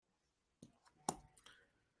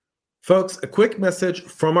Folks, a quick message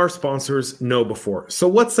from our sponsors, KnowBe4. So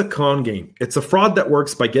what's a con game? It's a fraud that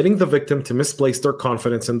works by getting the victim to misplace their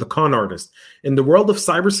confidence in the con artist. In the world of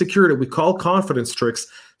cybersecurity, we call confidence tricks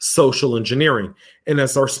social engineering. And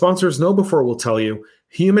as our sponsors KnowBe4 will tell you,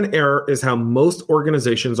 human error is how most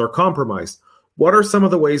organizations are compromised. What are some of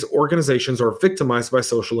the ways organizations are victimized by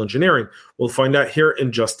social engineering? We'll find out here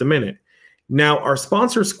in just a minute. Now, our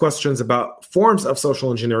sponsors' questions about forms of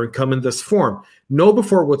social engineering come in this form.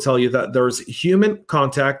 KnowBe4 will tell you that there's human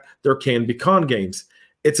contact, there can be con games.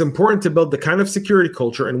 It's important to build the kind of security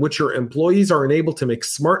culture in which your employees are enabled to make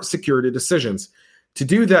smart security decisions. To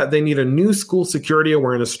do that, they need a new school security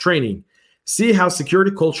awareness training. See how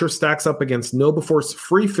security culture stacks up against KnowBe4's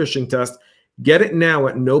free phishing test. Get it now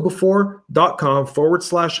at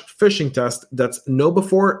knowbe4.com/phishing test. That's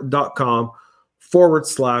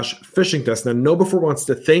knowbe4.com/phishing test. Now, KnowBe4 wants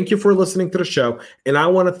to thank you for listening to the show, and I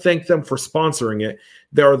want to thank them for sponsoring it.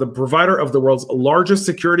 They are the provider of the world's largest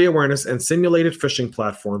security awareness and simulated phishing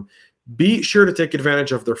platform. Be sure to take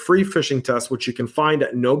advantage of their free phishing test, which you can find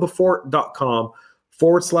at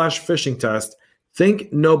knowbe4.com/phishing test.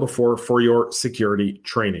 Think KnowBe4 for your security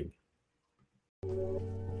training.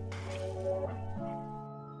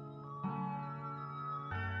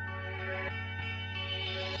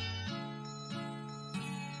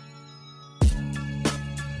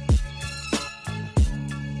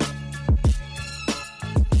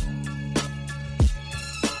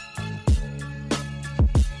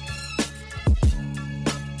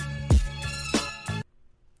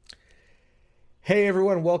 Hey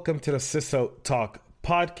everyone, welcome to the CISO Talk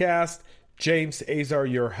podcast. James Azar,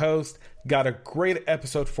 your host. Got a great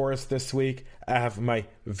episode for us this week. I have my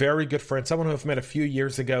very good friend, someone who I've met a few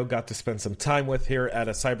years ago, got to spend some time with here at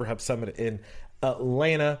a CyberHub Summit in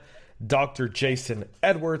Atlanta, Dr. Jason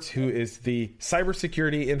Edwards, who is the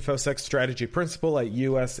Cybersecurity InfoSec Strategy Principal at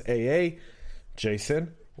USAA.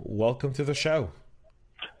 Jason, welcome to the show.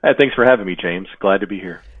 Hey, thanks for having me, James. Glad to be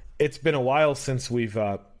here. It's been a while since we've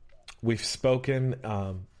spoken,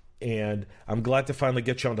 and I'm glad to finally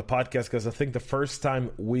get you on the podcast because I think the first time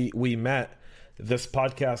we met, this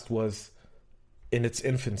podcast was in its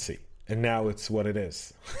infancy, and now it's what it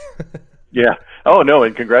is. Yeah. Oh, no,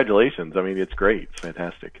 and congratulations. I mean, it's great. It's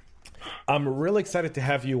fantastic. I'm really excited to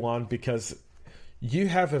have you on because you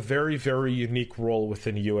have a very, very unique role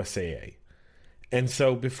within USAA. And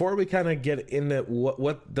so before we kind of get into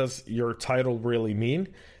what does your title really mean,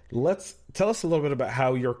 let's tell us a little bit about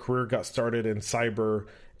how your career got started in cyber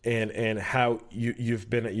and how you've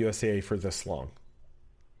been at USAA for this long.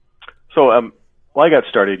 So, well, I got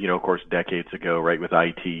started, of course, decades ago, right, with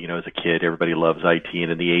IT. As a kid, everybody loves IT.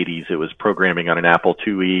 And in the 80s, it was programming on an Apple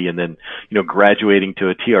IIe and then, graduating to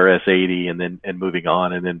a TRS-80 and moving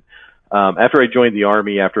on. And then after I joined the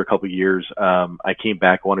Army, after a couple of years, I came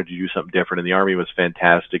back, wanted to do something different. And the Army was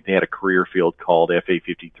fantastic. They had a career field called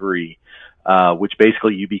FA-53. Which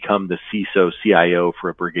basically you become the CISO, CIO for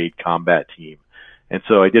a brigade combat team. And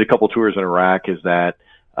so I did a couple tours in Iraq as that,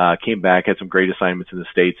 came back, had some great assignments in the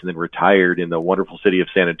States, and then retired in the wonderful city of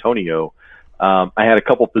San Antonio. I had a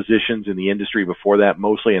couple positions in the industry before that,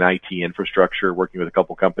 mostly in IT infrastructure, working with a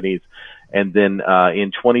couple companies. And then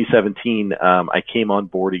in 2017, I came on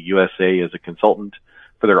board at USA as a consultant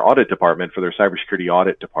for their audit department, for their cybersecurity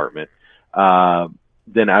audit department.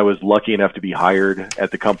 Then I was lucky enough to be hired at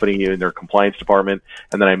the company in their compliance department.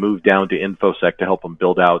 And then I moved down to InfoSec to help them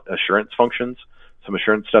build out assurance functions, some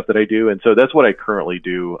assurance stuff that I do. And so that's what I currently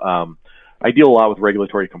do. I deal a lot with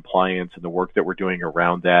regulatory compliance and the work that we're doing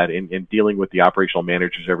around that and dealing with the operational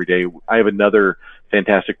managers every day. I have another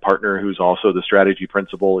fantastic partner who's also the strategy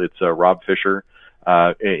principal. It's Rob Fisher.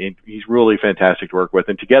 And he's really fantastic to work with.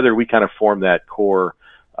 And together we kind of form that core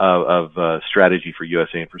of strategy for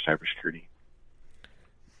USA and for cybersecurity.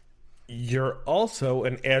 You're also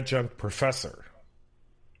an adjunct professor.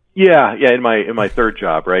 Yeah, in my third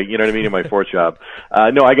job, right? You know what I mean? In my fourth job.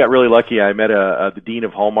 No, I got really lucky. I met the dean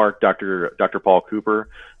of HallMark, Dr. Paul Cooper,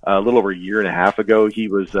 a little over a year and a half ago. He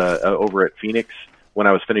was over at Phoenix when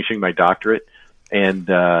I was finishing my doctorate, and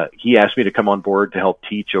he asked me to come on board to help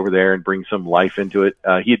teach over there and bring some life into it.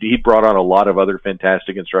 He brought on a lot of other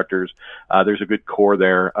fantastic instructors. There's a good core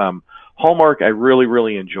there. HallMark, I really,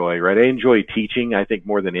 really enjoy, right? I enjoy teaching, I think,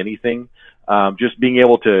 more than anything. Just being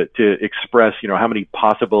able to express, how many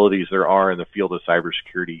possibilities there are in the field of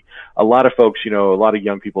cybersecurity. A lot of folks, a lot of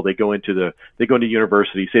young people, they go into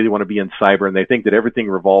university, say they want to be in cyber, and they think that everything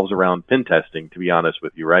revolves around pen testing, to be honest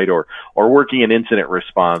with you, right? Or working in incident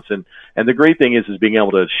response. And the great thing is being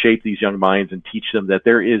able to shape these young minds and teach them that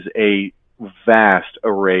there is a vast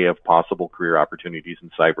array of possible career opportunities in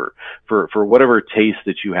cyber for whatever taste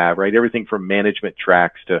that you have, right? Everything from management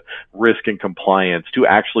tracks to risk and compliance to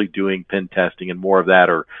actually doing pen testing and more of that,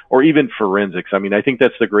 or even forensics. I mean, I think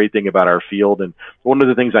that's the great thing about our field. And one of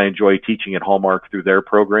the things I enjoy teaching at HallMark through their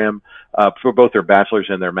program, for both their bachelor's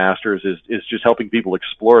and their master's is just helping people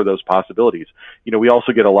explore those possibilities. We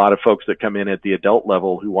also get a lot of folks that come in at the adult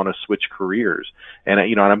level who want to switch careers. And,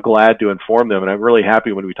 and I'm glad to inform them. And I'm really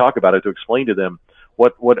happy when we talk about it to explain to them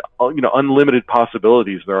what unlimited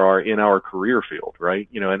possibilities there are in our career field, right?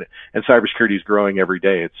 And cybersecurity is growing every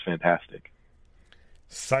day. It's fantastic.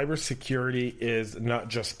 Cybersecurity is not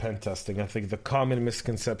just pen testing. I think the common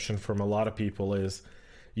misconception from a lot of people is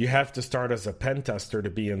you have to start as a pen tester to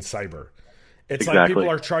be in cyber. It's exactly. Like people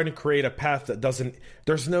are trying to create a path that doesn't,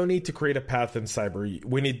 there's no need to create a path in cyber.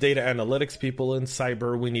 We need data analytics people in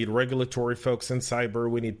cyber. We need regulatory folks in cyber.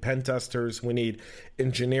 We need pen testers. We need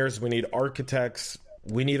engineers. We need architects.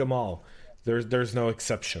 We need them all. There's no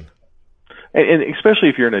exception. And especially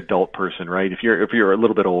if you're an adult person, right? If you're a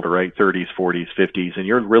little bit older, right? 30s, 40s, 50s, and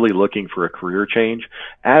you're really looking for a career change,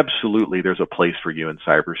 absolutely there's a place for you in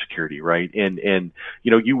cybersecurity, right? And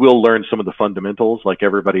you will learn some of the fundamentals like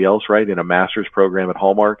everybody else, right? In a master's program at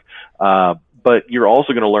HallMark. But you're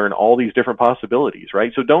also going to learn all these different possibilities,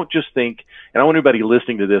 right? So don't just think, and I don't want anybody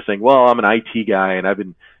listening to this saying, well, I'm an IT guy and I've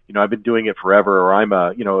been doing it forever, or I'm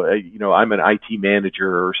I'm an IT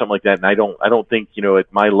manager or something like that. And I don't think,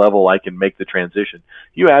 at my level, I can make the transition.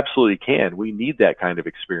 You absolutely can. We need that kind of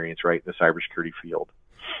experience, right? In the cybersecurity field.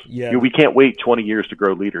 Yeah. We can't wait 20 years to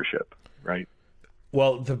grow leadership, right?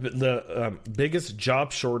 Well, the biggest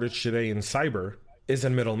job shortage today in cyber is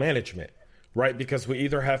in middle management, right? Because we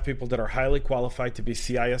either have people that are highly qualified to be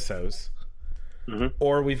CISOs,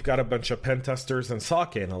 or we've got a bunch of pen testers and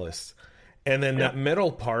SOC analysts. And then that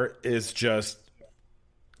middle part is just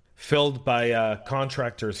filled by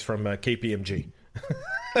contractors from KPMG.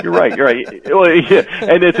 You're right. Well, yeah,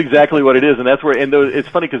 and it's exactly what it is. And that's where, it's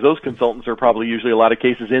funny because those consultants are probably usually a lot of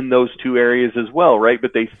cases in those two areas as well, right?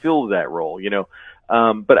 But they fill that role,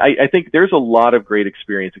 But I think there's a lot of great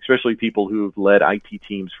experience, especially people who've led IT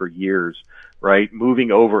teams for years, right?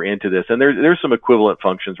 Moving over into this. And there's some equivalent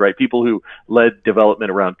functions, right? People who led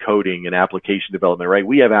development around coding and application development, right?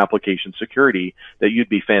 We have application security that you'd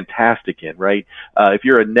be fantastic in, right? If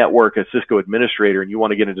you're a Cisco administrator and you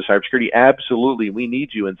want to get into cybersecurity, absolutely, we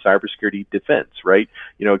need you in cybersecurity defense, right?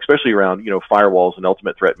 Especially around, firewalls and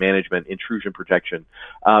ultimate threat management, intrusion protection.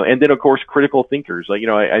 And then of course, critical thinkers. Like,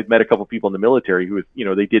 I've met a couple of people in the military who,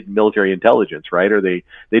 they did military intelligence, right? Or they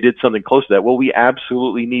did something close to that. Well, we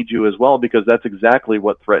absolutely need you as well, because that's exactly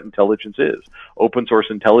what threat intelligence is. Open source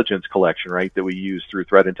intelligence collection, right? That we use through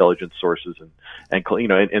threat intelligence sources and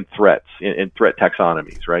threats and threat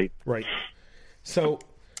taxonomies, right? Right. So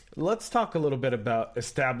let's talk a little bit about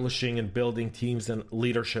establishing and building teams and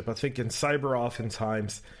leadership. I think in cyber,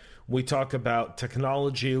 oftentimes we talk about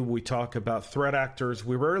technology, we talk about threat actors,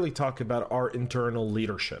 we rarely talk about our internal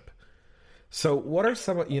leadership. So what are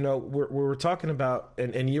some, we're talking about,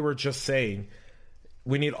 and you were just saying,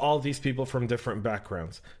 we need all these people from different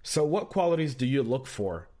backgrounds. So what qualities do you look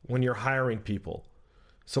for when you're hiring people?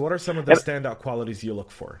 So what are some of the standout qualities you look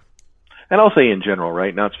for? And I'll say in general,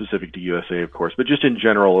 right? Not specific to USAA, of course, but just in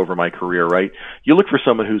general over my career, right? You look for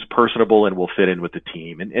someone who's personable and will fit in with the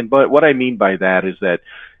team. But what I mean by that is that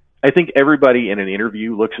I think everybody in an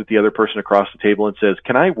interview looks at the other person across the table and says,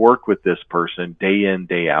 can I work with this person day in,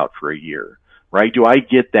 day out for a year? Right? Do I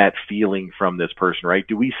get that feeling from this person, right?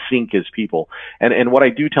 Do we sync as people? And what I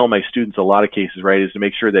do tell my students a lot of cases, right, is to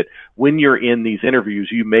make sure that when you're in these interviews,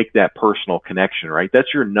 you make that personal connection, right?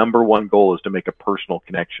 That's your number one goal, is to make a personal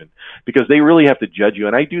connection, because they really have to judge you.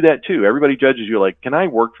 And I do that too. Everybody judges you like, can I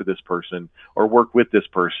work for this person or work with this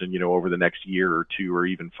person, over the next year or two or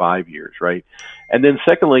even 5 years, right? And then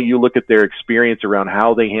secondly, you look at their experience around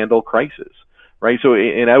how they handle crisis, right? So,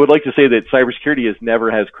 and I would like to say that cybersecurity never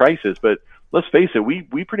has crisis, but let's face it, we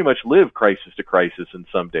pretty much live crisis to crisis in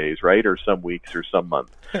some days, right? Or some weeks or some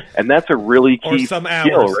months. And that's a really key some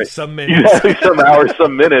skill, hours, right? Some minutes. Yeah, some hours,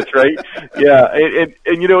 some minutes, right? Yeah. And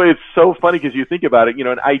it's so funny because you think about it, in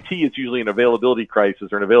IT, it's usually an availability crisis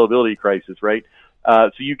or an availability crisis, right?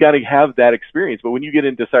 So you got to have that experience. But when you get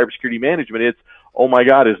into cybersecurity management, it's, oh my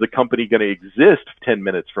God, is the company going to exist 10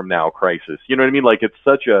 minutes from now crisis? You know what I mean? Like, it's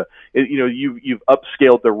such you've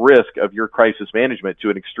upscaled the risk of your crisis management to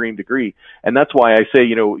an extreme degree. And that's why I say,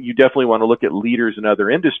 you definitely want to look at leaders in other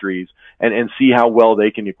industries and see how well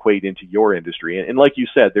they can equate into your industry. And like you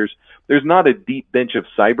said, there's not a deep bench of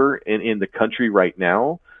cyber in the country right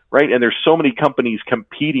now, right? And there's so many companies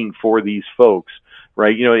competing for these folks,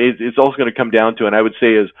 right? It's also going to come down to, and I would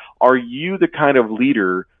say is, are you the kind of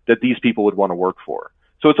leader that these people would want to work for?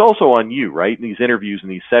 So it's also on you, right, in these interviews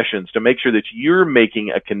and these sessions to make sure that you're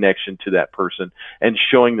making a connection to that person and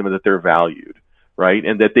showing them that they're valued, right,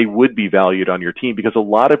 and that they would be valued on your team, because a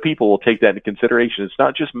lot of people will take that into consideration. It's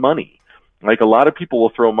not just money. Like, a lot of people will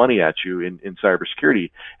throw money at you in cybersecurity.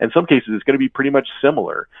 In some cases, it's going to be pretty much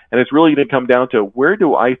similar. And it's really going to come down to, where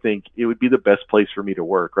do I think it would be the best place for me to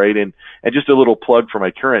work, right? And just a little plug for my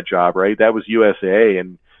current job, right? That was USAA.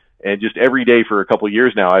 And just every day for a couple of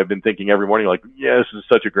years now, I've been thinking every morning, like, yeah, this is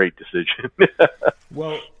such a great decision.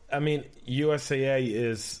 Well, I mean, USAA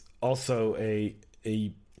is also a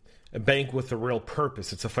bank with a real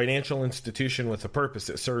purpose. It's a financial institution with a purpose.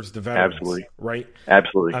 It serves the veterans, Absolutely. Right?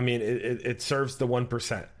 Absolutely. I mean, it serves the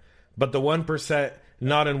 1%. But the 1%,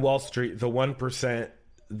 not in Wall Street, the 1%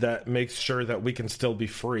 that makes sure that we can still be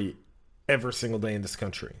free every single day in this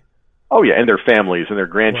country. Oh yeah, and their families and their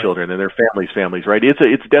grandchildren, right, and their families, right?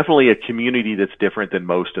 It's definitely a community that's different than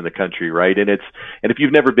most in the country, right? And if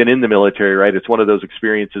you've never been in the military, right, it's one of those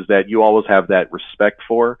experiences that you always have that respect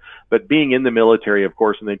for. But being in the military, of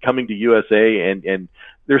course, and then coming to USA, and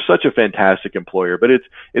they're such a fantastic employer. But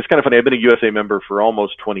it's kind of funny. I've been a USA member for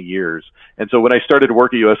almost 20 years, and so when I started to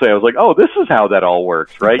work at USA, I was like, oh, this is how that all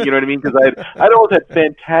works, right? You know what I mean? Because I'd always had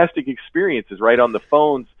fantastic experiences, right, on the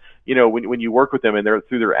phones. When you work with them and they're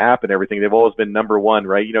through their app and everything, they've always been number one,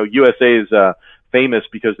 right? USA is famous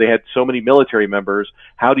because they had so many military members.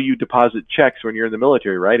 How do you deposit checks when you're in the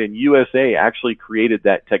military, right? And USA actually created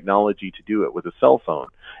that technology to do it with a cell phone.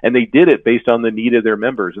 And they did it based on the need of their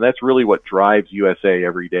members. And that's really what drives USA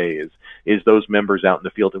every day is those members out in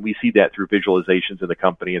the field. And we see that through visualizations in the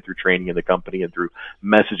company and through training in the company and through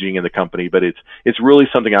messaging in the company. But it's really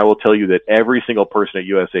something I will tell you that every single person at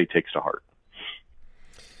USA takes to heart.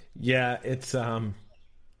 Yeah, it's I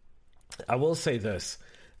will say this.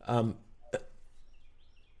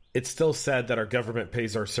 It's still sad that our government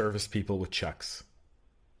pays our service people with checks.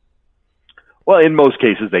 Well, in most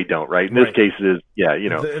cases they don't, right? In this case it is, yeah,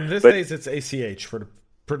 In this case it's ACH for the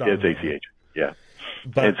predominantly. It's ACH, yeah.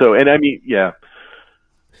 And I mean, yeah.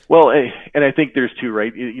 Well, and I think there's two,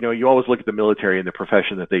 right? You always look at the military and the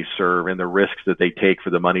profession that they serve and the risks that they take for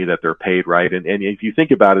the money that they're paid, right? And if you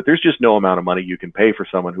think about it, there's just no amount of money you can pay for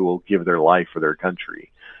someone who will give their life for their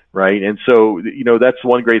country, right? And so, that's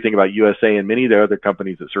one great thing about USA and many of the other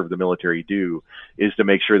companies that serve the military do, is to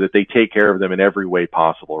make sure that they take care of them in every way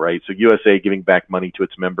possible, right? So USA giving back money to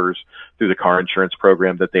its members through the car insurance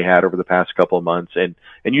program that they had over the past couple of months. And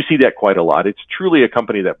you see that quite a lot. It's truly a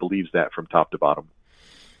company that believes that from top to bottom.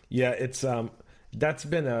 Yeah, it's that's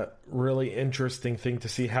been a really interesting thing to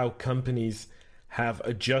see how companies have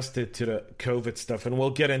adjusted to the COVID stuff, and we'll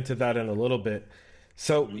get into that in a little bit.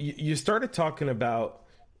 So you started talking about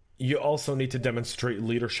you also need to demonstrate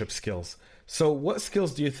leadership skills. So what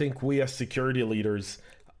skills do you think we as security leaders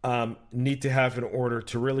need to have in order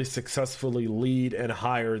to really successfully lead and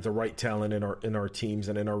hire the right talent in our teams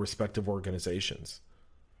and in our respective organizations?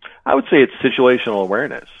 I would say it's situational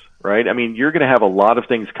awareness. Right. I mean, you're going to have a lot of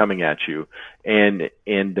things coming at you. And I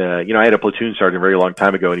had a platoon sergeant a very long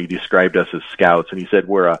time ago, and he described us as scouts. And he said,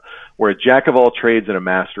 we're a jack of all trades and a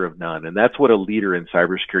master of none. And that's what a leader in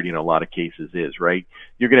cybersecurity in a lot of cases is, right?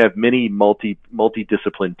 You're going to have many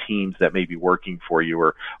multi-discipline teams that may be working for you,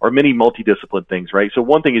 or many multi-discipline things, right? So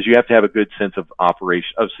one thing is you have to have a good sense of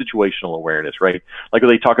situational awareness, right? Like what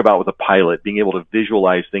they talk about with a pilot, being able to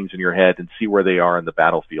visualize things in your head and see where they are in the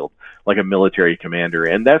battlefield, like a military commander.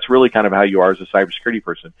 And that's really kind of how you are as a cybersecurity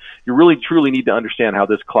person. You really truly need to understand how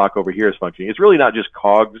this clock over here is functioning. It's really not just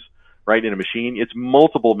cogs, right, in a machine. It's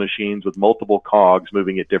multiple machines with multiple cogs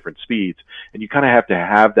moving at different speeds. And you kind of have to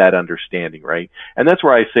have that understanding, right? And that's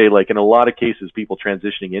where I say, like, in a lot of cases, people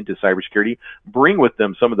transitioning into cybersecurity bring with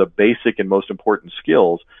them some of the basic and most important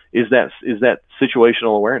skills is that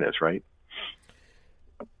situational awareness, right?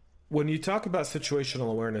 When you talk about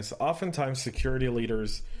situational awareness, oftentimes security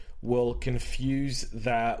leaders will confuse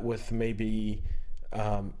that with maybe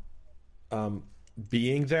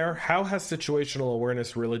being there. How has situational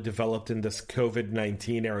awareness really developed in this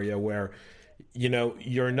COVID-19 area where,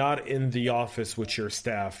 you're not in the office with your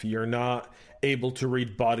staff, you're not able to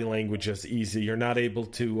read body language as easy, you're not able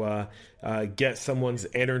to get someone's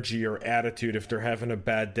energy or attitude if they're having a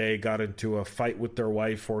bad day, got into a fight with their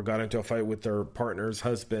wife or got into a fight with their partners,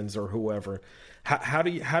 husbands, or whoever. How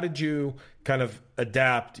did you kind of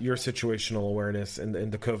adapt your situational awareness in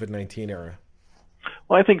the COVID-19 era?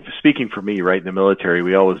 Well, I think speaking for me, right, in the military,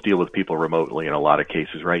 we always deal with people remotely in a lot of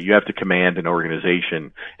cases, right? You have to command an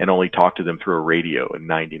organization and only talk to them through a radio in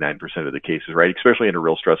 99% of the cases, right? Especially in a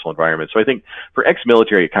real stressful environment. So I think for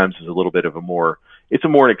ex-military, it comes as a little bit of a more, it's a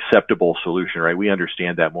more acceptable solution, right? We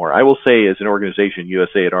understand that more. I will say, as an organization,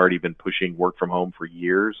 USAA had already been pushing work from home for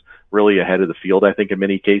years, really ahead of the field, I think, in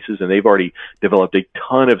many cases, and they've already developed a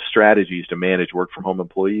ton of strategies to manage work from home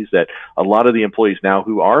employees that a lot of the employees now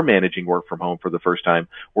who are managing work from home for the first time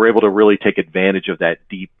were able to really take advantage of that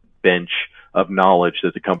deep bench of knowledge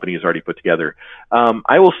that the company has already put together.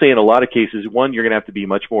 I will say in a lot of cases, one, you're going to have to be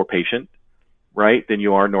much more patient, right, than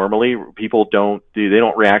you are normally. People they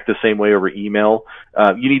don't react the same way over email.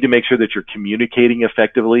 You need to make sure that you're communicating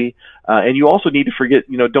effectively. And you also need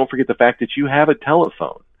to don't forget the fact that you have a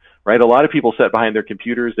telephone, right? A lot of people sit behind their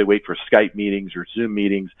computers. They wait for Skype meetings or Zoom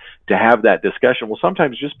meetings to have that discussion. Well,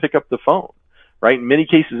 sometimes just pick up the phone, right? In many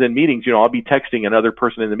cases in meetings, I'll be texting another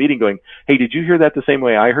person in the meeting going, hey, did you hear that the same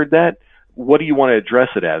way I heard that? What do you want to address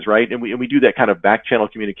it as, right? And we do that kind of back channel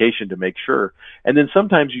communication to make sure. And then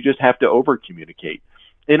sometimes you just have to over communicate.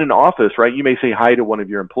 In an office, right, you may say hi to one of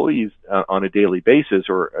your employees on a daily basis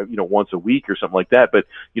or, once a week or something like that. But,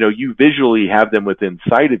 you visually have them within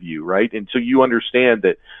sight of you, right? And so you understand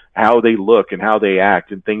that how they look and how they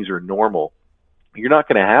act and things are normal. You're not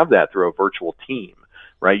going to have that through a virtual team,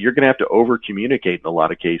 right? You're going to have to over communicate in a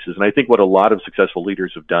lot of cases. And I think what a lot of successful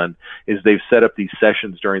leaders have done is they've set up these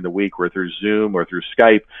sessions during the week where through Zoom or through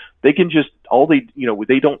Skype, they can just,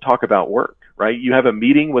 they don't talk about work, right? You have a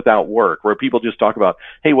meeting without work where people just talk about,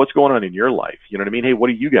 hey, what's going on in your life? You know what I mean? Hey,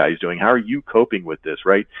 what are you guys doing? How are you coping with this,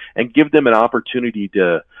 right? And give them an opportunity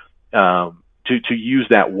to use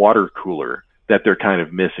that water cooler that they're kind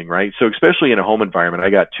of missing, right? So especially in a home environment,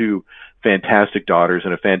 I got two fantastic daughters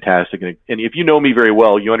and and if you know me very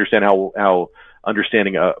well, you understand how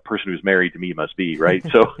understanding a person who's married to me must be, right?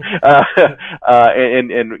 So,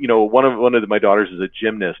 one of my daughters is a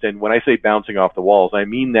gymnast, and when I say bouncing off the walls, I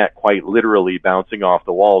mean that quite literally, bouncing off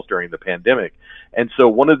the walls during the pandemic. And so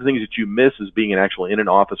one of the things that you miss as being an actual in an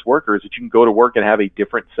office worker is that you can go to work and have a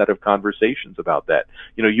different set of conversations about that.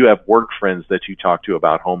 You have work friends that you talk to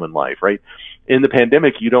about home and life, right? In the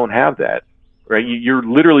pandemic, you don't have that. Right? You're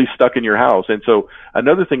literally stuck in your house. And so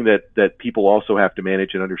another thing that people also have to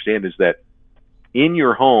manage and understand is that in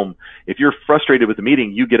your home, if you're frustrated with the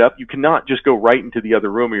meeting, you get up, you cannot just go right into the other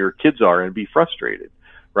room where your kids are and be frustrated,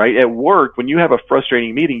 right? At work, when you have a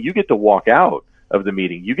frustrating meeting, you get to walk out of the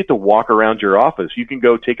meeting. You get to walk around your office. You can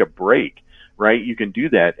go take a break, right? You can do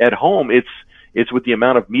that. At home, it's with the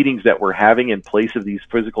amount of meetings that we're having in place of these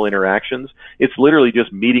physical interactions. It's literally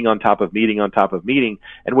just meeting on top of meeting on top of meeting.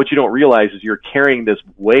 And what you don't realize is you're carrying this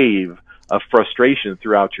wave of frustration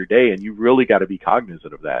throughout your day, and you really got to be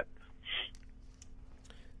cognizant of that.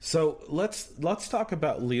 So let's talk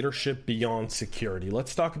about leadership beyond security.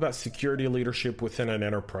 Let's talk about security leadership within an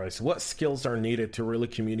enterprise. What skills are needed to really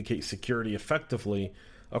communicate security effectively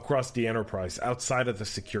across the enterprise outside of the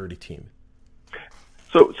security team?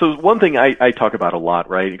 So one thing I talk about a lot,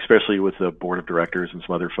 right, especially with the board of directors and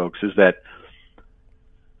some other folks, is that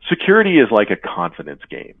security is like a confidence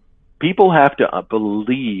game. People have to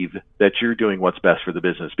believe that you're doing what's best for the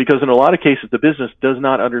business, because in a lot of cases, the business does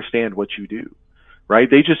not understand what you do, right?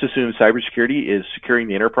 They just assume cybersecurity is securing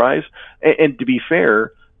the enterprise. And to be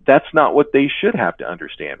fair, that's not what they should have to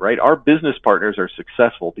understand, right? Our business partners are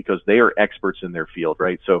successful because they are experts in their field,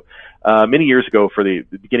 right? So many years ago, for the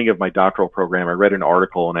beginning of my doctoral program, I read an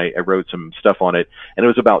article and I wrote some stuff on it, and it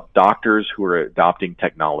was about doctors who are adopting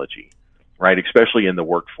technology, right? Especially in the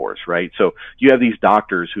workforce, right? So you have these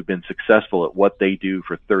doctors who've been successful at what they do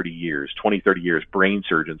for 30 years, 30 years, brain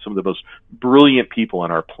surgeons, some of the most brilliant people on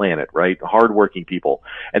our planet, right? Hardworking people.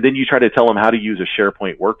 And then you try to tell them how to use a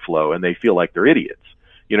SharePoint workflow and they feel like they're idiots.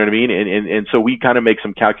 You know what I mean? And so we kind of make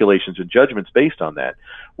some calculations and judgments based on that.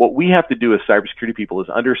 What we have to do as cybersecurity people is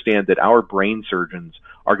understand that our brain surgeons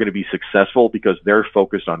are going to be successful because they're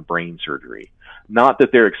focused on brain surgery. Not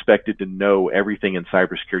that they're expected to know everything in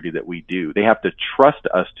cybersecurity that we do. They have to trust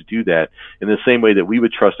us to do that in the same way that we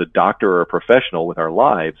would trust a doctor or a professional with our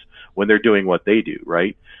lives when they're doing what they do,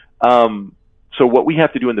 right? So what we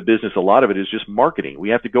have to do in the business, a lot of it is just marketing. We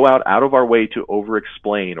have to go out of our way to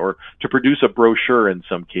over-explain or to produce a brochure in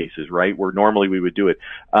some cases, right, where normally we would do it.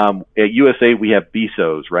 At USAA, we have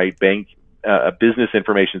BISOs, right, business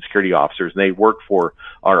information security officers, and they work for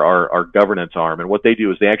our governance arm. And what they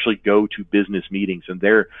do is they actually go to business meetings, and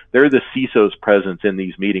they're the CISO's presence in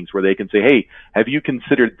these meetings where they can say, hey, have you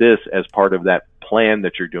considered this as part of that plan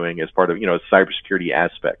that you're doing as part of, a cybersecurity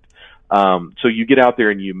aspect? So you get out there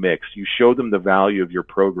and you mix. You show them the value of your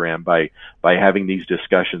program by having these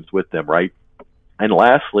discussions with them, right? And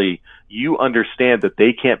lastly, you understand that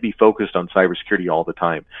they can't be focused on cybersecurity all the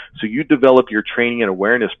time. So you develop your training and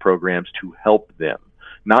awareness programs to help them.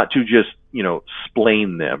 not to just,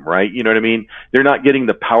 splain them, right? You know what I mean? They're not getting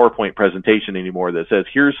the PowerPoint presentation anymore that says,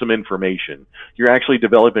 here's some information. You're actually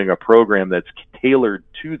developing a program that's tailored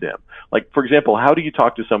to them. Like, for example, how do you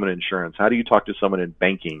talk to someone in insurance? How do you talk to someone in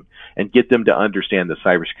banking and get them to understand the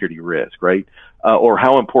cybersecurity risk, right? Or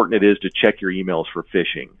how important it is to check your emails for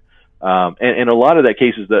phishing. And a lot of that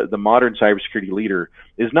cases, the modern cybersecurity leader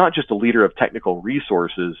is not just a leader of technical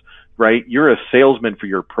resources, right? You're a salesman for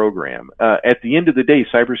your program. At the end of the day,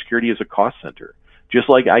 cybersecurity is a cost center. Just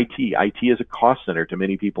like IT. IT is a cost center to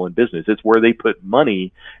many people in business. It's where they put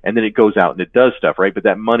money and then it goes out and it does stuff, right? But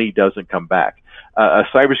that money doesn't come back. A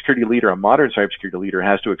cybersecurity leader, a modern cybersecurity leader,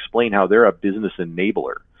 has to explain how they're a business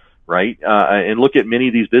enabler, right? And look at many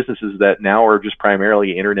of these businesses that now are just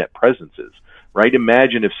primarily internet presences. Right?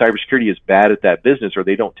 Imagine if cybersecurity is bad at that business or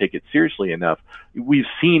they don't take it seriously enough. We've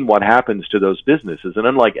seen what happens to those businesses. And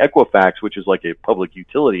unlike Equifax, which is like a public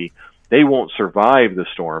utility, they won't survive the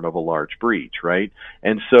storm of a large breach, right?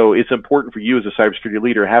 And so it's important for you as a cybersecurity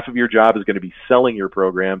leader. Half of your job is going to be selling your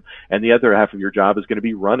program, and the other half of your job is going to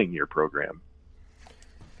be running your program.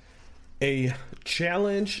 A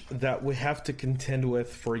challenge that we have to contend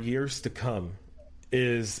with for years to come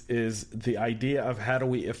is the idea of how do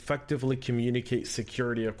we effectively communicate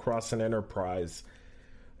security across an enterprise.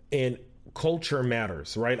 And culture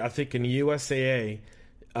matters, right? I think in USAA,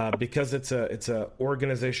 because it's a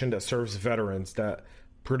organization that serves veterans, that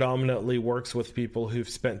predominantly works with people who've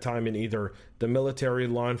spent time in either the military,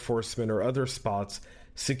 law enforcement, or other spots,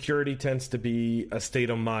 security tends to be a state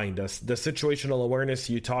of mind. The situational awareness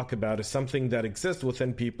you talk about is something that exists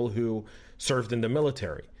within people who served in the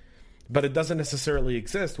military. But it doesn't necessarily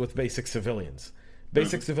exist with basic civilians.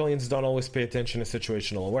 Basic civilians don't always pay attention to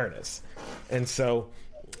situational awareness. And so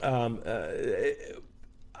I'm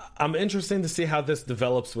interested to see how this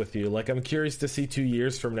develops with you. Like, I'm curious to see 2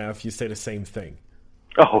 years from now if you say the same thing.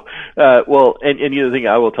 Oh, well, and the other thing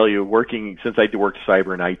I will tell you, since I worked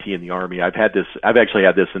cyber and IT in the Army, I've actually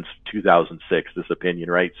had this since 2006, this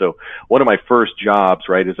opinion, right? So one of my first jobs,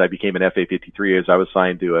 right, as I became an FA-53, is I was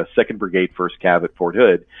assigned to a 2nd Brigade, 1st Cav at Fort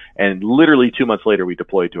Hood, and literally 2 months later we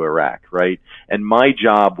deployed to Iraq, right? And my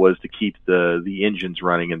job was to keep the engines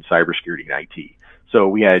running in cybersecurity and IT. So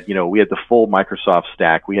we had the full Microsoft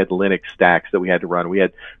stack. We had Linux stacks that we had to run. We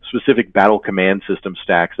had specific battle command system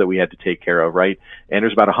stacks that we had to take care of, right? And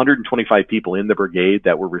there's about 125 people in the brigade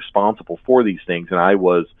that were responsible for these things, and I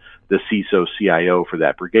was the CISO, CIO for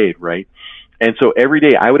that brigade, right? And so every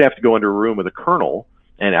day I would have to go into a room with a colonel,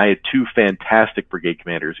 and I had 2 fantastic brigade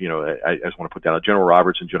commanders. I just want to put down General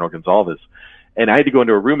Roberts and General Gonzalez. And I had to go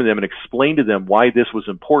into a room with them and explain to them why this was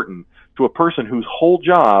important to a person whose whole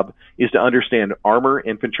job is to understand armor,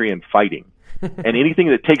 infantry, and fighting. And anything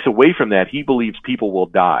that takes away from that, he believes people will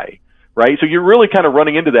die, right? So you're really kind of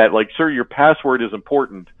running into that, like, sir, your password is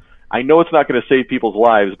important. I know it's not going to save people's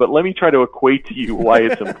lives, but let me try to equate to you why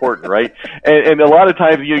it's important, right? And a lot of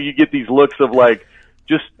times you get these looks of like,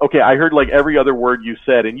 just, okay, I heard like every other word you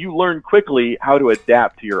said, and you learn quickly how to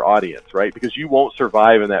adapt to your audience, right? Because you won't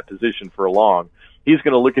survive in that position for long. He's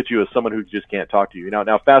going to look at you as someone who just can't talk to you.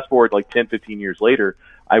 Now fast forward like 10, 15 years later,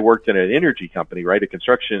 I worked in an energy company, right? A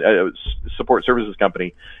construction support services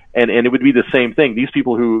company. And it would be the same thing. These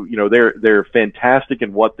people who, they're fantastic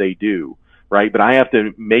in what they do, right? But I have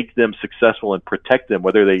to make them successful and protect them,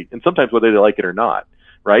 sometimes whether they like it or not,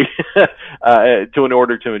 right? In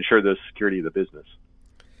order to ensure the security of the business.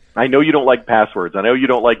 I know you don't like passwords. I know you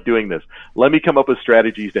don't like doing this. Let me come up with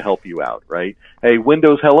strategies to help you out, right? Hey,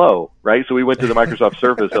 Windows hello, right? So we went to the Microsoft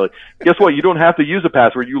Surface. Like, guess what? You don't have to use a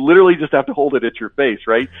password. You literally just have to hold it at your face,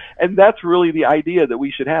 right? And that's really the idea that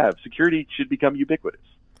we should have. Security should become ubiquitous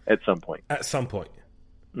at some point. At some point.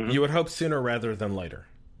 Mm-hmm. You would hope sooner rather than later.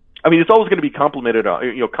 I mean, it's always going to be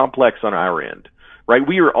complex on our end, right?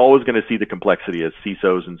 We are always going to see the complexity as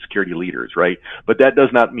CISOs and security leaders, right? But that does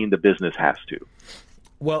not mean the business has to.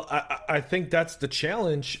 Well, I think that's the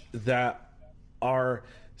challenge, that our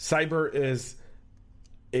cyber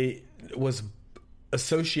was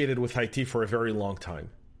associated with IT for a very long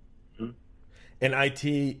time. Mm-hmm. And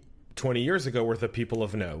IT 20 years ago were the people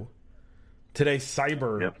of no. Today,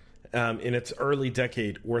 cyber, in its early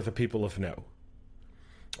decade, were the people of no.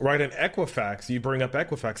 Right, and Equifax, you bring up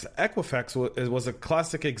Equifax. Equifax was a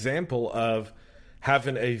classic example of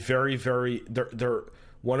having a very, very...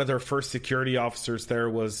 One of their first security officers there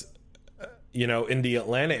was, in the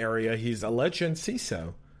Atlanta area. He's a legend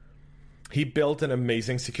CISO. He built an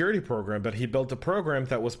amazing security program, but he built a program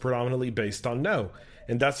that was predominantly based on no.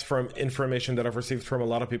 And that's from information that I've received from a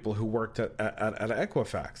lot of people who worked at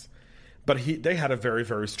Equifax. But they had a very,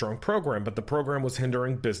 very strong program, but the program was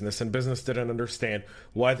hindering business, and business didn't understand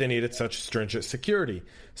why they needed such stringent security.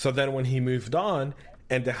 So then when he moved on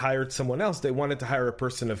and they hired someone else, they wanted to hire a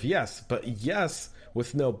person of yes, but yes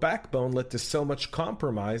with no backbone led to so much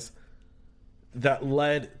compromise that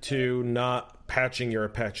led to not patching your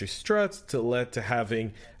Apache struts, to led to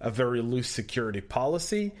having a very loose security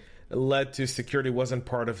policy, led to security wasn't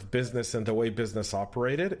part of business and the way business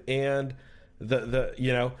operated. And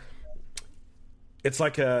it's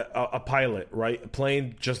like a pilot, right? A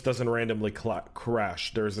plane just doesn't randomly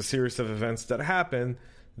crash. There's a series of events that happen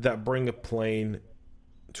that bring a plane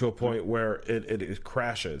to a point where it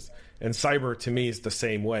crashes. And cyber, to me, is the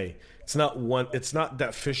same way. It's not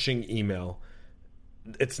that phishing email.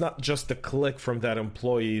 It's not just the click from that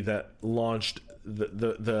employee that launched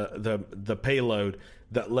the payload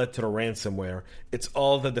that led to the ransomware. It's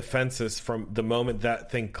all the defenses from the moment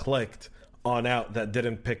that thing clicked on out that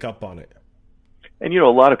didn't pick up on it. And, a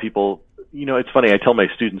lot of people, it's funny. I tell my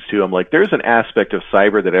students too, I'm like, there's an aspect of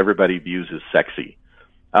cyber that everybody views as sexy.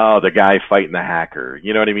 Oh, the guy fighting the hacker,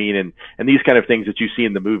 you know what I mean? And these kind of things that you see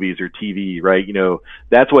in the movies or TV, right?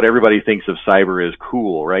 That's what everybody thinks of cyber as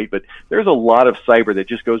cool, right? But there's a lot of cyber that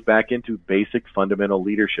just goes back into basic fundamental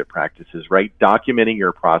leadership practices, right? Documenting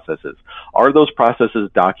your processes. Are those processes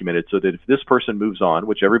documented so that if this person moves on,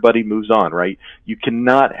 which everybody moves on, right? You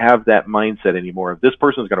cannot have that mindset anymore. If this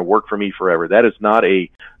person is going to work for me forever, that is not a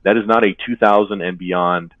 2000 and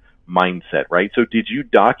beyond mindset, right? So did you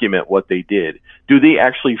document what they did? Do they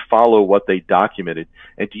actually follow what they documented?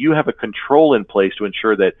 And do you have a control in place to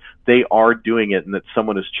ensure that they are doing it and that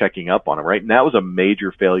someone is checking up on them, right? And that was a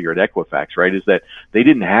major failure at Equifax, right? Is that they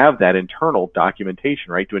didn't have that internal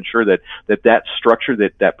documentation, right? To ensure that structure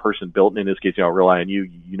that person built, and in this case, I'll rely on you,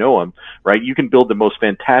 them, right? You can build the most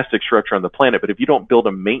fantastic structure on the planet, but if you don't build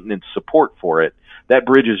a maintenance support for it, that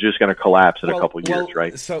bridge is just going to collapse in a couple of years,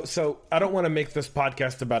 right? So I don't want to make this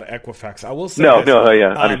podcast about Equifax. I will say I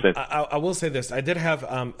understand. I will say this. I did have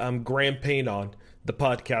Graham Payne on the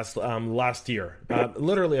podcast last year,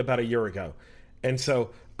 literally about a year ago. And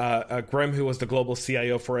so Graham, who was the global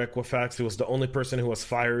CIO for Equifax, who was the only person who was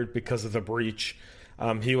fired because of the breach.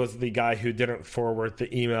 He was the guy who didn't forward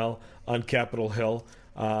the email on Capitol Hill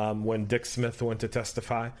when Dick Smith went to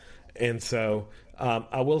testify. And so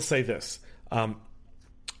I will say this.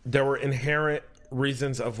 There were inherent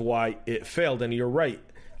reasons of why it failed, and you're right.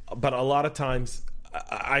 But a lot of times,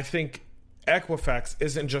 I think Equifax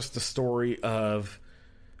isn't just the story of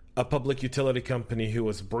a public utility company who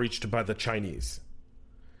was breached by the Chinese.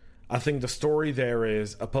 I think the story there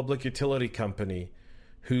is a public utility company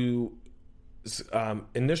whose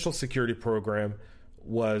initial security program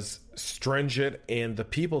was stringent, and the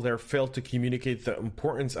people there failed to communicate the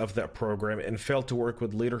importance of that program and failed to work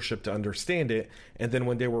with leadership to understand it. And then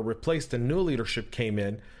when they were replaced and new leadership came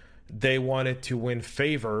in, they wanted to win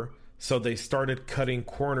favor, so they started cutting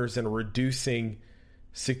corners and reducing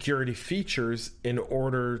security features in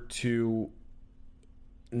order to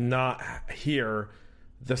not hear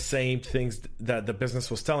the same things that the business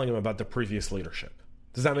was telling them about the previous leadership.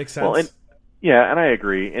 Does that make sense? Yeah, and I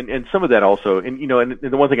agree. And some of that also, and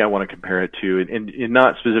the one thing I want to compare it to, and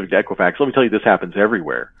not specific to Equifax, let me tell you, this happens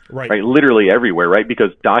everywhere, right? Literally everywhere, right?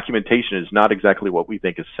 Because documentation is not exactly what we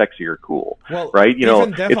think is sexy or cool, right?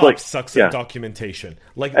 Even DevOps it's like, sucks at documentation.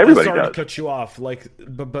 Like, everybody sorry does. To cut you off,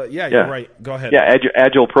 but you're right. Go ahead. Yeah,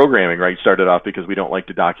 agile programming, right, started off because we don't like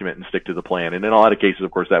to document and stick to the plan. And in a lot of cases,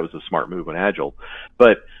 of course, that was a smart move in Agile.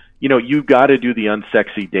 But you've got to do the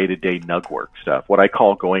unsexy day-to-day nug work stuff, what I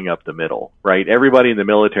call going up the middle, right? Everybody in the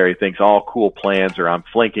military thinks all cool plans are I'm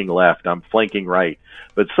flanking left, I'm flanking right.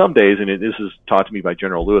 But some days, and this is taught to me by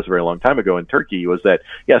General Lewis a very long time ago in Turkey, was that,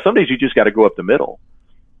 some days you just got to go up the middle.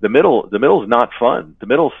 The middle is not fun. The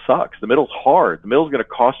middle sucks. The middle's hard. The middle's going to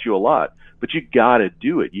cost you a lot. But you got to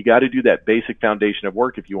do it. You got to do that basic foundation of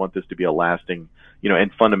work if you want this to be a lasting,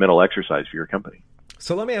 and fundamental exercise for your company.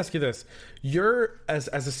 So let me ask you this. You're, as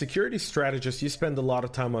a security strategist, you spend a lot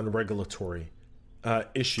of time on regulatory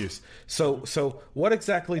issues. So what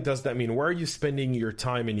exactly does that mean? Where are you spending your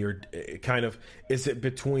time in your is it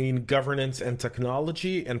between governance and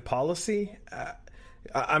technology and policy?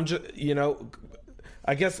 I'm just,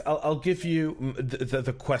 I guess I'll give you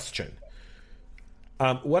the question.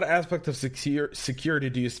 What aspect of security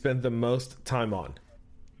do you spend the most time on?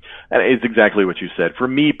 And it's exactly what you said. For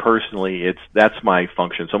me personally, that's my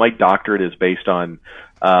function. So my doctorate is based on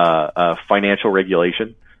financial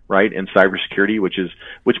regulation, right? And cybersecurity,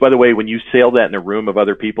 which by the way, when you sail that in a room of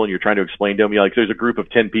other people and you're trying to explain to them, you're like, there's a group of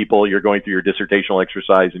 10 people, you're going through your dissertational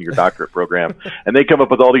exercise in your doctorate program, and they come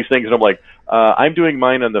up with all these things, and I'm like, I'm doing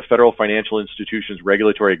mine on the Federal Financial Institutions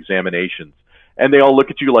Regulatory Examinations. And they all look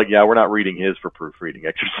at you like, yeah, we're not reading his for proofreading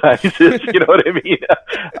exercises. You know what I mean?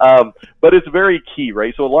 But it's very key,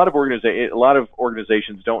 right? So a lot of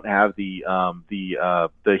organizations don't have the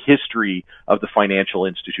history of the financial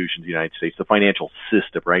institutions of the United States, the financial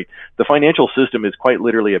system, right? The financial system is quite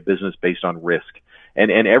literally a business based on risk. And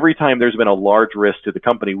every time there's been a large risk to the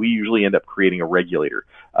company, we usually end up creating a regulator.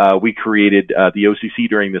 We created the OCC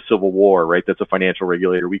during the Civil War, right? That's a financial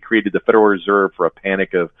regulator. We created the Federal Reserve for a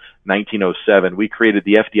panic of 1907. We created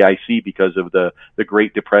the FDIC because of the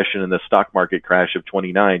Great Depression and the stock market crash of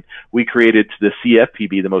 29. We created the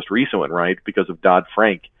CFPB, the most recent one, right? Because of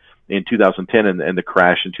Dodd-Frank in 2010 and the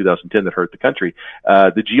crash in 2010 that hurt the country.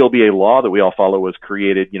 The GLBA law that we all follow was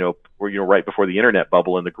created, right before the internet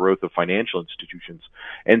bubble and the growth of financial institutions.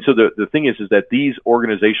 And so the thing is that these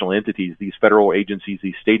organizational entities, these federal agencies,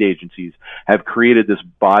 these state agencies have created this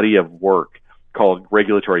body of work called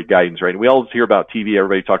regulatory guidance, right? And we always hear about TV,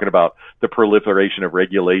 everybody talking about the proliferation of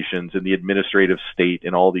regulations and the administrative state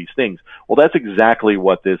and all these things. Well, that's exactly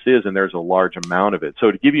what this is, and there's a large amount of it. So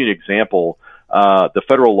to give you an example, the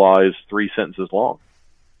federal law is 3 sentences long.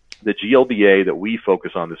 The GLBA that we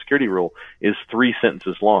focus on, the security rule, is 3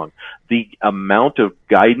 sentences long. The amount of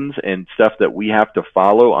guidance and stuff that we have to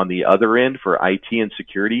follow on the other end for IT and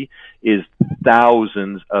security is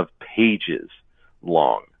thousands of pages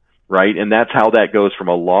long, right? And that's how that goes from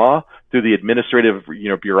a law through the administrative,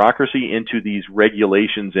 bureaucracy into these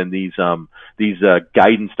regulations and these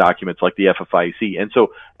guidance documents like the FFIEC. And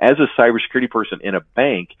so as a cybersecurity person in a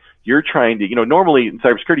bank, you're trying to, normally in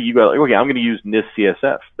cybersecurity, you go, okay, I'm going to use NIST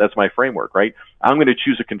CSF. That's my framework, right? I'm going to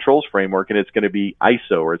choose a controls framework, and it's going to be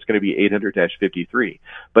ISO, or it's going to be 800-53.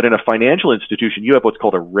 But in a financial institution, you have what's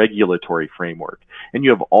called a regulatory framework. And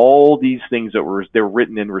you have all these things they're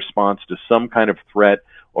written in response to some kind of threat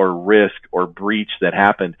or risk or breach that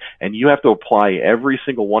happened. And you have to apply every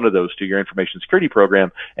single one of those to your information security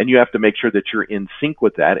program. And you have to make sure that you're in sync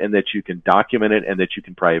with that and that you can document it and that you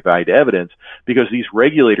can provide evidence, because these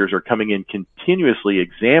regulators are coming in continuously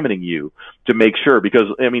examining you to make sure, because,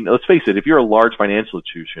 let's face it, if you're a large financial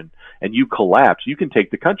institution and you collapse, you can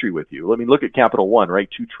take the country with you. Look at Capital One, right?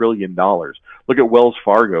 $2 trillion. Look at Wells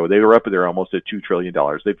Fargo. They were up there almost at $2 trillion.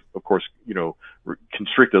 They've, of course,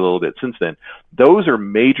 constricted a little bit since then. Those are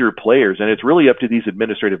major players, and it's really up to these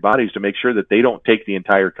administrative bodies to make sure that they don't take the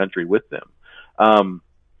entire country with them.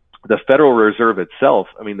 The Federal Reserve itself,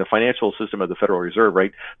 the financial system of the Federal Reserve,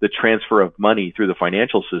 right? The transfer of money through the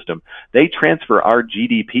financial system, they transfer our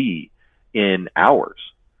GDP in hours,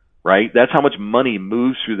 right? That's how much money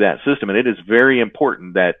moves through that system. And it is very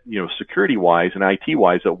important that, security wise and IT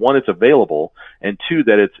wise, that one, it's available, and two,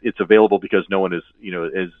 that it's available because no one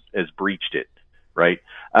has breached it. Right?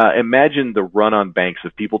 Imagine the run on banks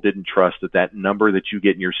if people didn't trust that number that you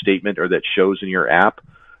get in your statement or that shows in your app,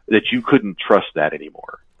 that you couldn't trust that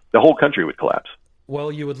anymore. The whole country would collapse.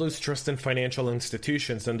 Well, you would lose trust in financial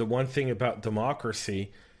institutions. And the one thing about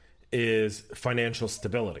democracy is financial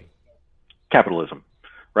stability. Capitalism.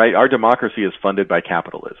 Right? Our democracy is funded by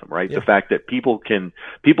capitalism, right? Yeah. The fact that people can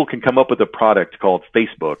come up with a product called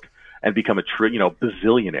Facebook and become a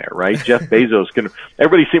bazillionaire, right? Jeff Bezos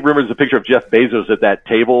everybody remembers the picture of Jeff Bezos at that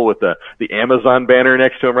table with the Amazon banner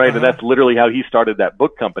next to him, right? Uh-huh. And that's literally how he started that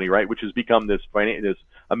book company, right? Which has become this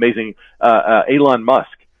amazing, Elon Musk,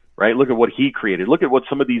 right? Look at what he created. Look at what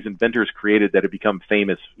some of these inventors created that have become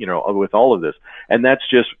famous, with all of this. And that's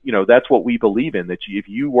just, that's what we believe in, that if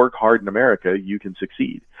you work hard in America, you can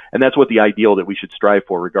succeed. And that's what the ideal that we should strive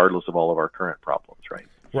for, regardless of all of our current problems, right?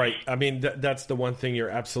 Right. That's the one thing. You're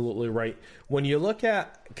absolutely right. When you look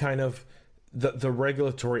at kind of the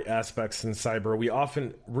regulatory aspects in cyber, we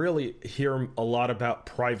often really hear a lot about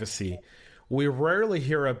privacy. We rarely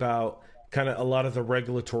hear about kind of a lot of the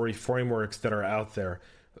regulatory frameworks that are out there.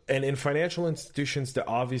 And in financial institutions that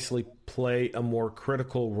obviously play a more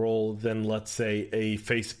critical role than, let's say, a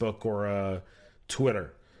Facebook or a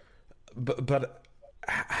Twitter. But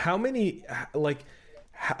how many,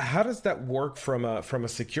 how does that work from a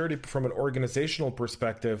security, from an organizational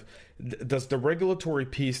perspective? Does the regulatory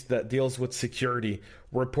piece that deals with security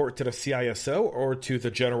report to the CISO or to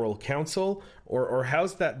the general counsel, or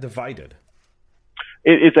how's that divided?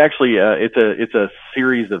 It's actually it's a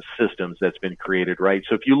series of systems that's been created, right?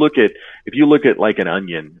 So if you look at like an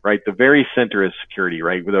onion, right, the very center is security,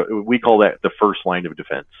 right? We call that the first line of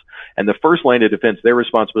defense. And the first line of defense, their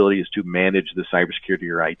responsibility is to manage the cybersecurity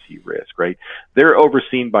or IT risk, right? They're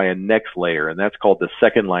overseen by a next layer, and that's called the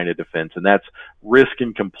second line of defense, and that's risk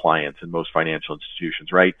and compliance in most financial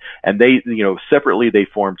institutions, right? And they, separately they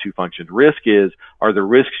form two functions. Risk are the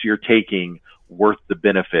risks you're taking worth the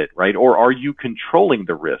benefit, right? Or are you controlling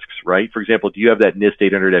the risks, right? For example, do you have that NIST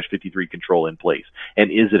 800-53 control in place? And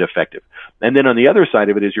is it effective? And then on the other side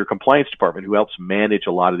of it is your compliance department, who helps manage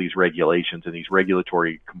a lot of these regulations and these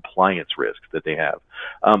regulatory compliance risks that they have.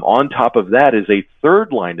 On top of that is a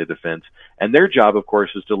third line of defense, and their job, of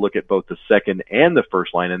course, is to look at both the second and the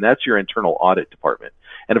first line, and that's your internal audit department.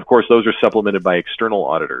 And of course, those are supplemented by external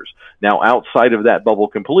auditors. Now, outside of that bubble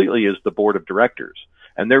completely is the board of directors.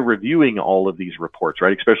 And they're reviewing all of these reports,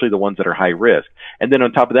 right? Especially the ones that are high risk. And then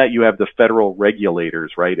on top of that, you have the federal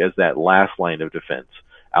regulators, right, as that last line of defense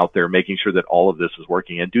out there, making sure that all of this is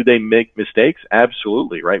working. And do they make mistakes?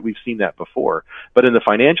 Absolutely, right? We've seen that before. But in the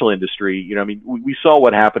financial industry, we saw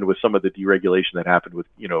what happened with some of the deregulation that happened with,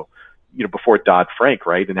 before Dodd-Frank,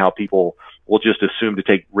 right? And how people will just assume to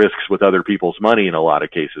take risks with other people's money in a lot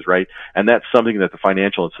of cases, right? And that's something that the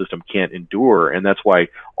financial system can't endure. And that's why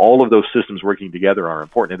all of those systems working together are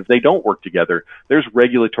important. And if they don't work together, there's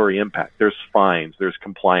regulatory impact, there's fines, there's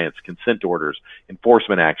compliance, consent orders,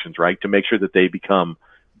 enforcement actions, right? To make sure that they become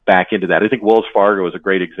back into that. I think Wells Fargo is a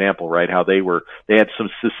great example, right? How they had some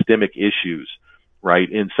systemic issues,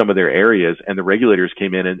 right, in some of their areas, and the regulators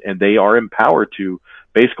came in and they are empowered to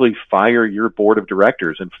basically fire your board of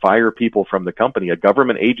directors and fire people from the company. A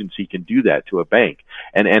government agency can do that to a bank.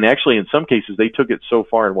 And actually, in some cases, they took it so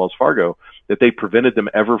far in Wells Fargo that they prevented them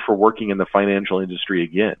ever from working in the financial industry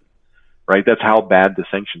again, right? That's how bad the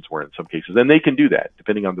sanctions were in some cases. And they can do that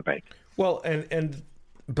depending on the bank. Well,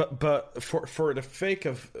 but for the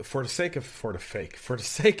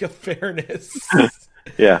sake of fairness,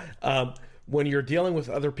 yeah. When you're dealing with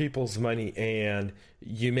other people's money and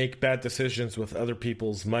you make bad decisions with other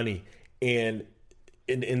people's money, and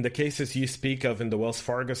in the cases you speak of in the Wells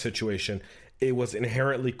Fargo situation, it was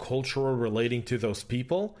inherently cultural relating to those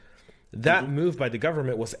people, that move by the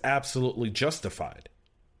government was absolutely justified.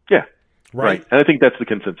 Yeah. Right. And I think that's the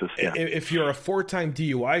consensus. Yeah. If you're a 4-time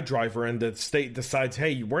DUI driver and the state decides,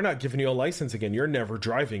 hey, we're not giving you a license again, you're never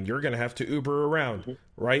driving, you're going to have to Uber around,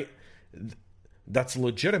 right? That's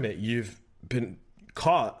legitimate. You've been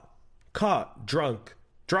caught drunk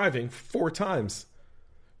driving 4 times,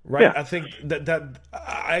 right? Yeah. I think that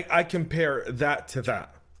I compare that to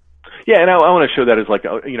that. Yeah, and I want to show that as like,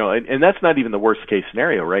 and that's not even the worst case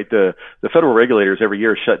scenario, right? The federal regulators every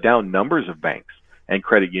year shut down numbers of banks and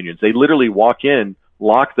credit unions. They literally walk in,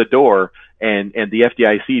 lock the door, and the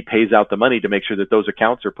FDIC pays out the money to make sure that those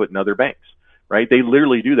accounts are put in other banks. Right? They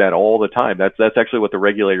literally do that all the time. That's actually what the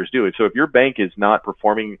regulators do. So if your bank is not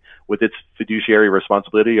performing with its fiduciary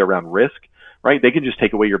responsibility around risk, right, they can just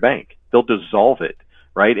take away your bank. They'll dissolve it,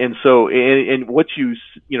 right? And so, and what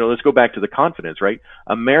let's go back to the confidence, right?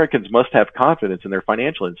 Americans must have confidence in their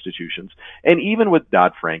financial institutions. And even with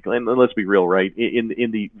Dodd-Frank, and let's be real, right, in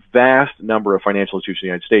the vast number of financial institutions in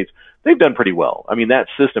the United States, they've done pretty well. I mean, that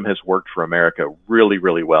system has worked for America really,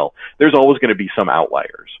 really well. There's always going to be some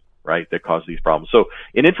outliers, right, that cause these problems. So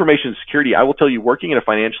in information security, I will tell you, working in a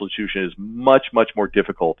financial institution is much, much more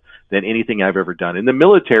difficult than anything I've ever done. In the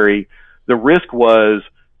military, the risk was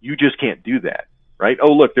you just can't do that, right?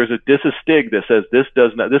 Oh, look, there's a stig that says this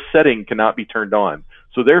setting cannot be turned on.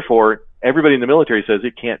 So therefore, everybody in the military says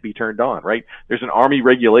it can't be turned on, right? There's an Army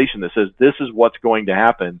regulation that says this is what's going to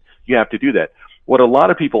happen. You have to do that. What a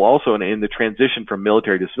lot of people also in the transition from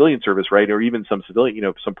military to civilian service, right, or even some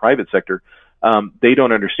civilian, some private sector, they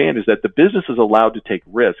don't understand is that the business is allowed to take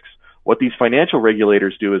risks. What these financial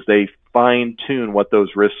regulators do is they fine tune what those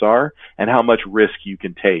risks are and how much risk you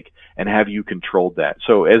can take, and have you controlled that.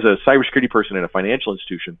 So as a cybersecurity person in a financial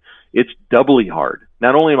institution, it's doubly hard.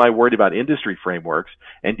 Not only am I worried about industry frameworks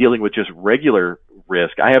and dealing with just regular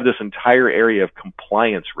risk, I have this entire area of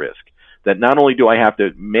compliance risk that not only do I have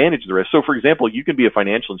to manage the risk. So for example, you can be a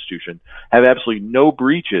financial institution, have absolutely no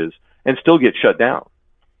breaches, and still get shut down,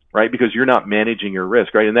 right? Because you're not managing your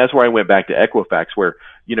risk, right? And that's where I went back to Equifax, where,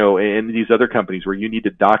 and these other companies where you need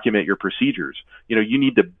to document your procedures. You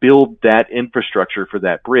need to build that infrastructure for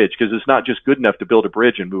that bridge, because it's not just good enough to build a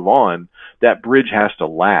bridge and move on. That bridge has to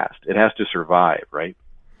last. It has to survive, right?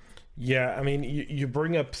 Yeah, I mean, you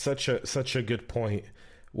bring up such a good point,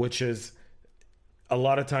 which is a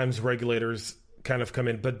lot of times regulators kind of come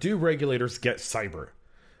in, but do regulators get cyber,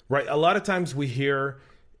 right? A lot of times we hear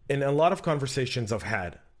in a lot of conversations I've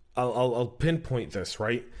had, I'll pinpoint this,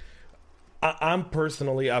 right? I'm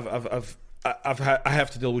personally, I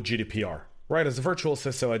have to deal with GDPR, right? As a virtual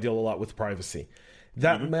CISO, I deal a lot with privacy.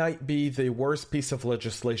 That might be the worst piece of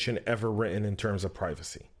legislation ever written in terms of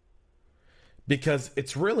privacy, because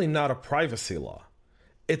it's really not a privacy law.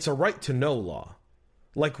 It's a right to know law.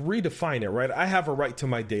 Like, redefine it, right? I have a right to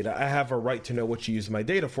my data. I have a right to know what you use my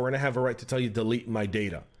data for, and I have a right to tell you delete my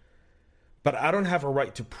data. But I don't have a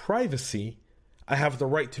right to privacy. I have the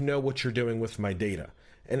right to know what you're doing with my data.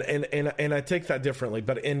 And I take that differently.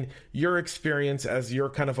 But in your experience, as you're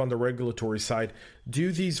kind of on the regulatory side,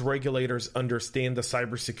 do these regulators understand the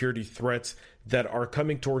cybersecurity threats that are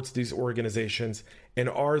coming towards these organizations? And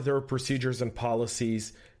are their procedures and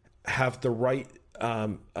policies have the right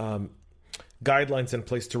guidelines in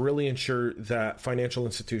place to really ensure that financial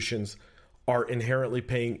institutions are inherently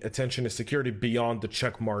paying attention to security beyond the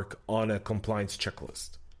check mark on a compliance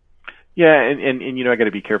checklist? Yeah, and you know, I got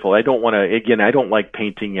to be careful. I don't like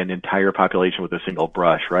painting an entire population with a single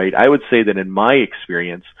brush, right? I would say that in my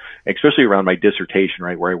experience, especially around my dissertation,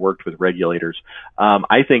 right, where I worked with regulators,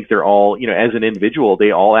 I think they're all, you know, as an individual,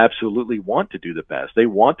 they all absolutely want to do the best. They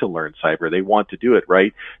want to learn cyber. They want to do it,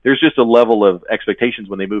 right? There's just a level of expectations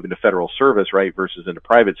when they move into federal service, right, versus into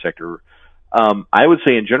private sector. I would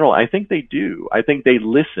say in general, I think they do. I think they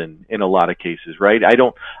listen in a lot of cases, right?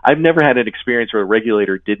 I've never had an experience where a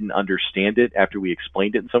regulator didn't understand it after we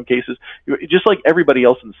explained it in some cases. Just like everybody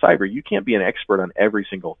else in cyber, you can't be an expert on every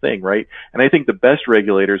single thing, right? And I think the best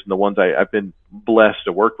regulators and the ones I've been blessed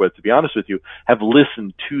to work with, to be honest with you, have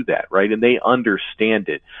listened to that, right? And they understand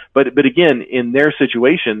it. But again, in their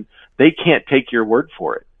situation, they can't take your word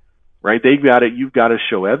for it. Right? You've got to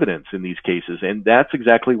show evidence in these cases. And that's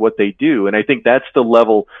exactly what they do. And I think that's the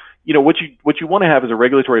level, you know, what you want to have is a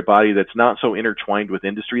regulatory body that's not so intertwined with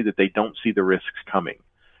industry that they don't see the risks coming,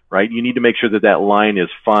 right? You need to make sure that that line is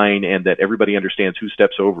fine and that everybody understands who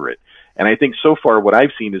steps over it. And I think so far what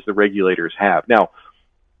I've seen is the regulators have. Now,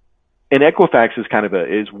 and Equifax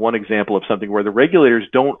is one example of something where the regulators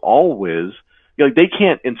don't always, you know, they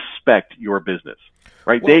can't inspect your business,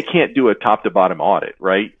 right? Well, they can't do a top to bottom audit,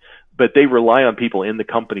 right? But they rely on people in the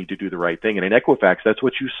company to do the right thing. And in Equifax, that's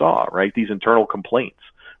what you saw, right? These internal complaints,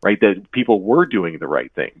 right? That people were doing the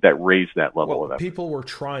right thing that raised that level of effort. People were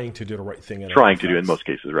trying to do the right thing. Trying to do in most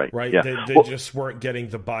cases, right? Right. Yeah. They just weren't getting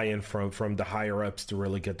the buy-in from the higher ups to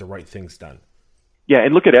really get the right things done. Yeah,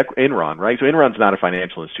 and look at Enron, right? So Enron's not a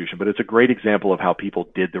financial institution, but it's a great example of how people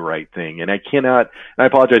did the right thing. And I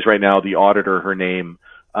apologize right now, the auditor, her name,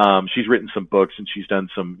 she's written some books and she's done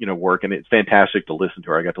some, you know, work, and it's fantastic to listen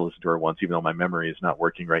to her. I got to listen to her once, even though my memory is not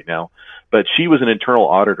working right now. But she was an internal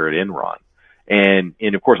auditor at Enron. And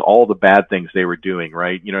of course, all the bad things they were doing,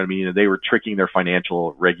 right? You know what I mean? They were tricking their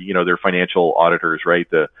financial auditors, right?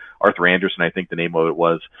 The Arthur Anderson, I think the name of it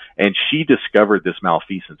was. And she discovered this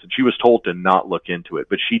malfeasance, and she was told to not look into it,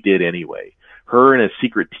 but she did anyway. Her and a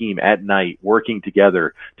secret team at night working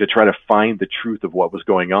together to try to find the truth of what was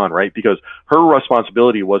going on, right? Because her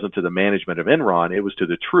responsibility wasn't to the management of Enron, it was to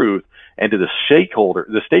the truth and to the stakeholders,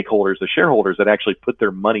 the shareholders that actually put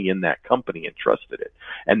their money in that company and trusted it.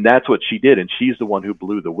 And that's what she did, and she's the one who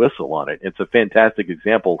blew the whistle on it. It's a fantastic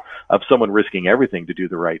example of someone risking everything to do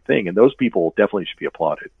the right thing, and those people definitely should be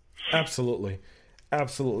applauded. Absolutely.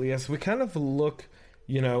 Absolutely. As we kind of look,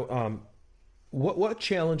 you know, what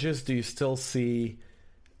challenges do you still see?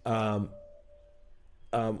 What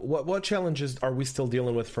challenges are we still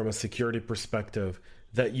dealing with from a security perspective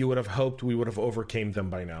that you would have hoped we would have overcame them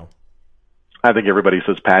by now? I think everybody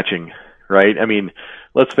says patching, right? I mean,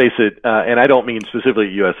 let's face it, and I don't mean specifically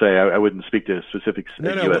at USAA. I wouldn't speak to specifics at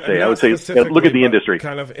USAA. I would say, look at the industry.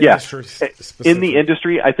 Kind of industry specific. In the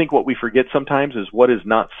industry, I think what we forget sometimes is what is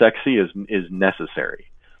not sexy is necessary,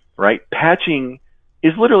 right? Patching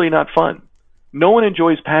is literally not fun. No one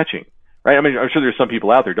enjoys patching, right? I mean, I'm sure there's some people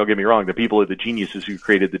out there, don't get me wrong, the people are the geniuses who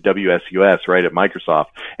created the WSUS, right, at Microsoft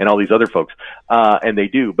and all these other folks, and they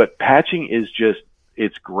do. But patching is just,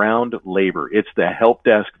 it's ground labor. It's the help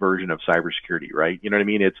desk version of cybersecurity, right? You know what I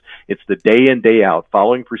mean? It's the day in, day out,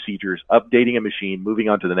 following procedures, updating a machine, moving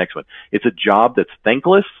on to the next one. It's a job that's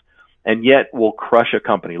thankless and yet will crush a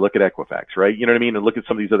company. Look at Equifax, right? You know what I mean? And look at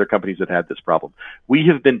some of these other companies that had this problem. We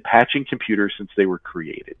have been patching computers since they were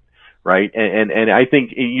created. Right. And I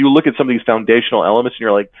think you look at some of these foundational elements and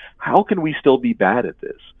you're like, how can we still be bad at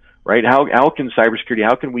this? Right. How can cybersecurity,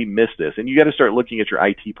 how can we miss this? And you got to start looking at your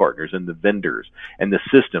IT partners and the vendors and the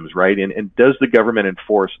systems. Right. And does the government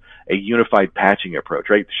enforce a unified patching approach?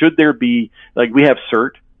 Right. Should there be, like, we have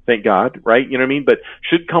CERT, thank God. Right. You know what I mean? But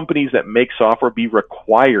should companies that make software be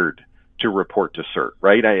required to report to CERT,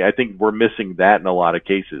 right? I think we're missing that in a lot of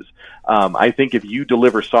cases. I think if you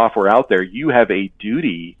deliver software out there, you have a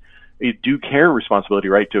duty, a due care responsibility,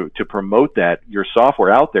 right, to promote that, your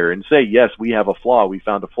software out there and say, yes, we have a flaw, we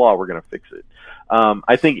found a flaw, we're going to fix it.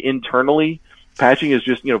 I think internally, patching is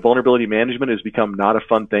just, vulnerability management has become not a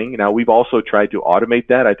fun thing. Now, we've also tried to automate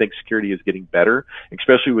that. I think security is getting better,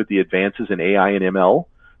 especially with the advances in AI and ML,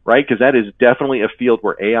 right? Because that is definitely a field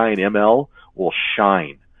where AI and ML will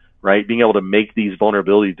shine, right? Being able to make these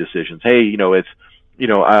vulnerability decisions. Hey, I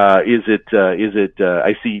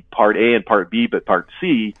see part A and part B, but part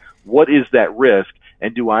C, what is that risk?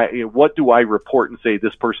 And what do I report and say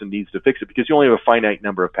this person needs to fix it? Because you only have a finite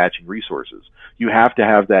number of patching resources. You have to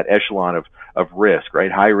have that echelon of risk,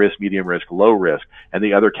 right? High risk, medium risk, low risk, and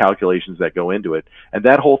the other calculations that go into it. And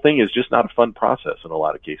that whole thing is just not a fun process in a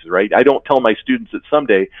lot of cases, right? I don't tell my students that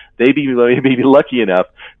someday they may be lucky enough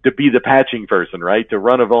to be the patching person, right? To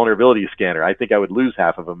run a vulnerability scanner. I think I would lose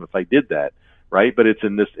half of them if I did that, right? But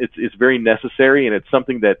it's very necessary, and it's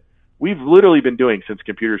something that we've literally been doing since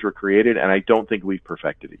computers were created, and I don't think we've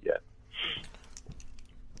perfected it yet.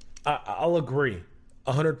 I'll agree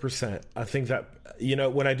 100%. I think that,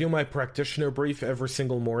 when I do my practitioner brief every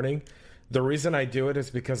single morning, the reason I do it is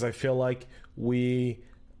because I feel like we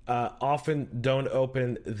often don't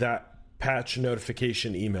open that patch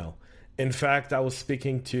notification email. In fact, I was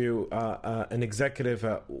speaking to an executive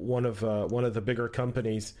at one of the bigger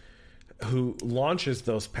companies who launches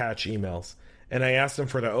those patch emails. And I asked him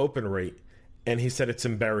for the open rate, and he said it's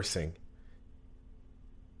embarrassing.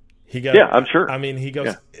 Yeah, I'm sure. I mean, he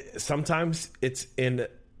goes, sometimes it's in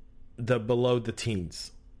the below the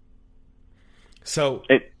teens. So,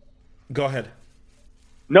 go ahead.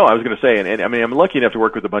 No, I was going to say, and I mean, I'm lucky enough to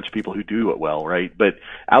work with a bunch of people who do it well, right? But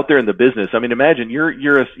out there in the business, I mean, imagine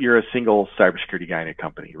you're a single cybersecurity guy in a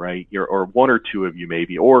company, right? Or one or two of you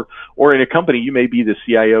maybe, or in a company you may be the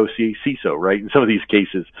CIO, CISO, right? In some of these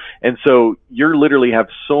cases, and so you're literally have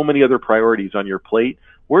so many other priorities on your plate.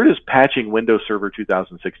 Where does patching Windows Server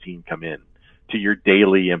 2016 come in to your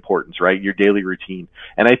daily importance, right? Your daily routine.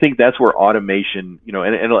 And I think that's where automation,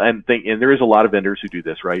 and there is a lot of vendors who do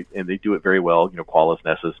this, right? And they do it very well, Qualys,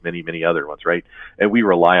 Nessus, many other ones, right? And we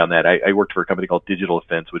rely on that. I worked for a company called Digital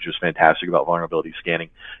Defense, which was fantastic about vulnerability scanning.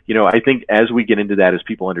 I think as we get into that, as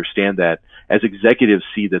people understand that, as executives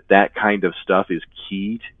see that kind of stuff is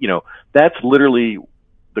key, that's literally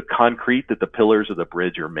the concrete that the pillars of the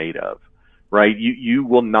bridge are made of, right? You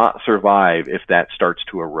will not survive if that starts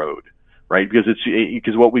to erode. Right,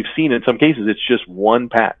 because what we've seen in some cases, it's just one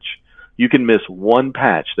patch. You can miss one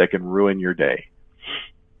patch that can ruin your day.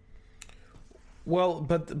 Well,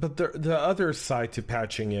 but the other side to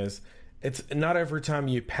patching is it's not every time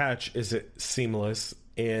you patch is it seamless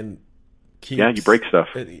and you break stuff.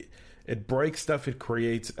 It breaks stuff. It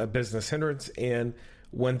creates a business hindrance, and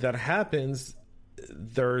when that happens,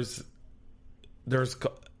 there's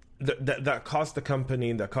that costs the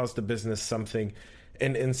company, that costs the business something.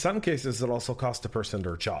 And in some cases, it also costs a person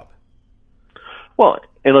their job. Well,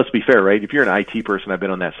 and let's be fair, right? If you're an IT person, I've been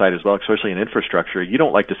on that side as well, especially in infrastructure, you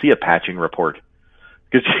don't like to see a patching report.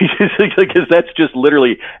 Because that's just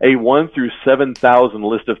literally a 1 through 7,000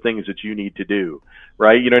 list of things that you need to do,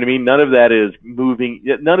 right? You know what I mean? None of that is moving.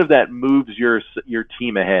 None of that moves your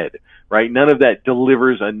team ahead, right? None of that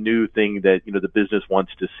delivers a new thing that, the business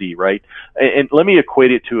wants to see, right? And let me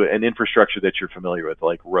equate it to an infrastructure that you're familiar with,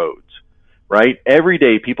 like roads. Right? Every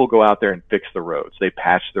day people go out there and fix the roads. They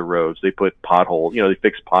patch the roads. They put potholes. They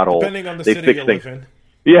fix potholes. Depending on the city you live in.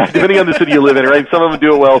 Yeah, depending on the city you live in, right? Some of them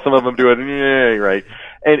do it well. Some of them do it, right?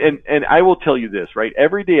 And I will tell you this, right?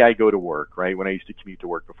 Every day I go to work, right? When I used to commute to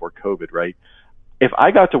work before COVID, right? If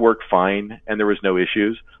I got to work fine and there was no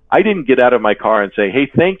issues, I didn't get out of my car and say,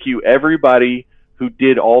 hey, thank you everybody who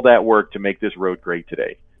did all that work to make this road great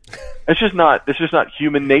today. It's just not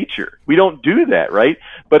human nature. We don't do that, right?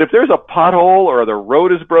 But if there's a pothole or the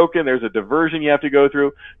road is broken, there's a diversion you have to go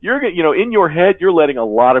through, you're going in your head, you're letting a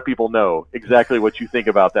lot of people know exactly what you think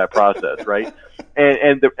about that process, right?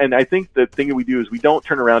 And I think the thing that we do is we don't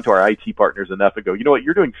turn around to our IT partners enough and go, you know what,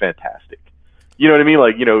 you're doing fantastic. You know what I mean?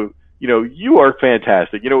 Like, you are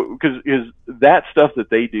fantastic, because that stuff that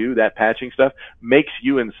they do, that patching stuff, makes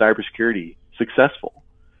you in cybersecurity successful.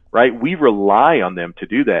 Right? We rely on them to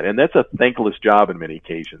do that. And that's a thankless job in many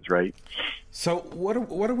occasions, right? So what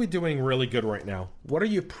are we doing really good right now? What are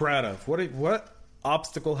you proud of? What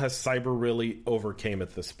obstacle has cyber really overcame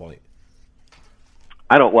at this point?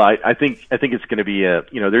 I think it's going to be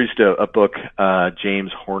there's a book,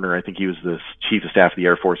 James Horner, I think he was the chief of staff of the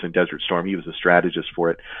Air Force in Desert Storm. He was a strategist for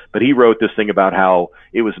it, but he wrote this thing about how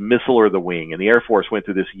it was missile or the wing. And the Air Force went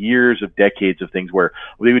through this years of decades of things where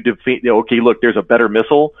they would defeat, okay, look, there's a better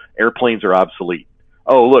missile. Airplanes are obsolete.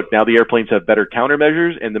 Oh, look, now the airplanes have better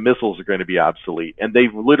countermeasures and the missiles are going to be obsolete. And they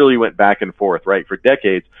literally went back and forth, right, for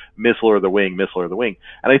decades, missile or the wing, missile or the wing.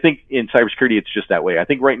 And I think in cybersecurity, it's just that way. I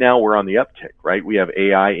think right now we're on the uptick, right? We have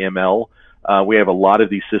AI, ML. We have a lot of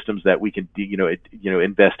these systems that we can,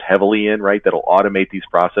 invest heavily in, right, that'll automate these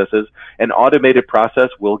processes. An automated process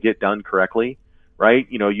will get done correctly, right?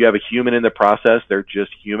 You have a human in the process. They're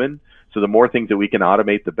just human. So the more things that we can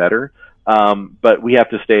automate, the better. But we have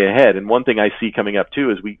to stay ahead. And one thing I see coming up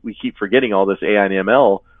too is we keep forgetting all this AI and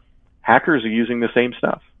ML. Hackers are using the same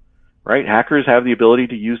stuff, right? Hackers have the ability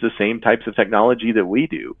to use the same types of technology that we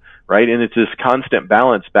do, right? And it's this constant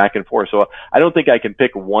balance back and forth. So I don't think I can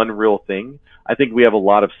pick one real thing. I think we have a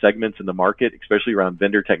lot of segments in the market, especially around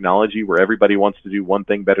vendor technology, where everybody wants to do one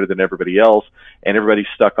thing better than everybody else. And everybody's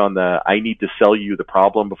stuck on I need to sell you the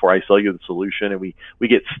problem before I sell you the solution. And we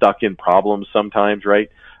get stuck in problems sometimes,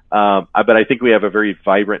 right? But I think we have a very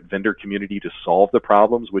vibrant vendor community to solve the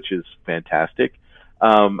problems, which is fantastic.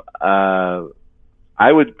 I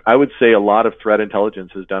would say a lot of threat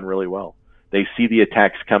intelligence has done really well. They see the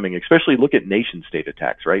attacks coming, especially look at nation state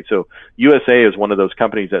attacks, right? So USAA is one of those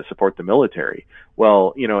companies that support the military.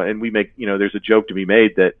 Well, and we make, there's a joke to be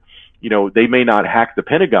made that, they may not hack the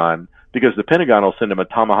Pentagon because the Pentagon will send them a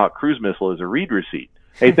Tomahawk cruise missile as a read receipt.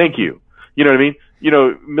 Hey, thank you. You know what I mean?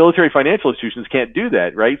 Military financial institutions can't do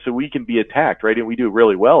that, right? So we can be attacked, right? And we do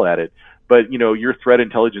really well at it. But, your threat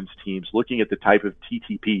intelligence teams looking at the type of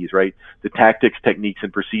TTPs, right? The tactics, techniques,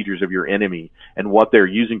 and procedures of your enemy and what they're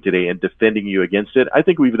using today and defending you against it. I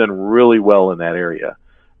think we've done really well in that area.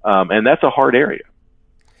 And that's a hard area.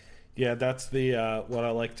 Yeah, that's the what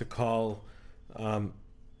I like to call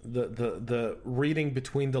the reading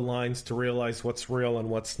between the lines to realize what's real and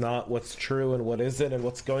what's not, what's true and what isn't, and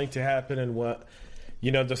what's going to happen, and what,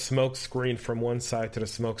 the smoke screen from one side to the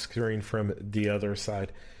smoke screen from the other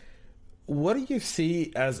side. What do you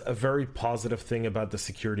see as a very positive thing about the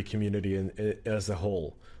security community as a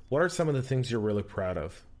whole? What are some of the things you're really proud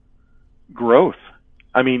of? Growth.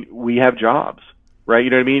 I mean, we have jobs, right?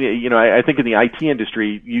 You know what I mean? I think in the IT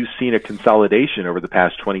industry, you've seen a consolidation over the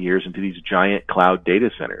past 20 years into these giant cloud data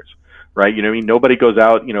centers, right? Nobody goes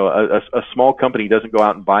out, a small company doesn't go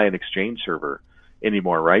out and buy an Exchange server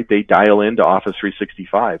anymore, right? They dial into Office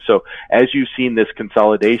 365. So as you've seen this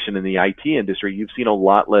consolidation in the IT industry, you've seen a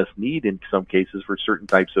lot less need in some cases for certain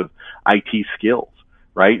types of IT skills,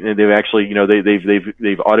 right? And they've actually,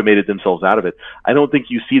 they've automated themselves out of it. I don't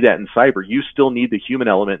think you see that in cyber. You still need the human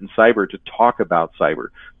element in cyber to talk about cyber,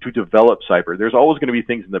 to develop cyber. There's always going to be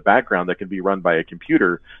things in the background that can be run by a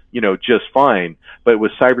computer, just fine. But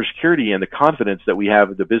with cybersecurity and the confidence that we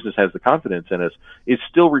have, the business has the confidence in us, it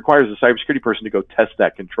still requires a cybersecurity person to go test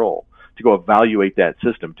that control, to go evaluate that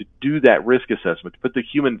system, to do that risk assessment, to put the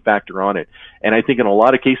human factor on it. And I think in a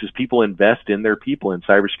lot of cases, people invest in their people in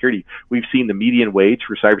cybersecurity. We've seen the median wage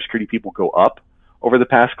for cybersecurity people go up over the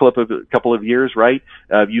past couple of years, right?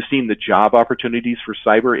 You've seen the job opportunities for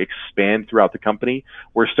cyber expand throughout the company.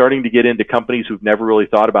 We're starting to get into companies who've never really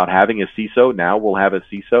thought about having a CISO. Now we'll have a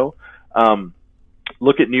CISO.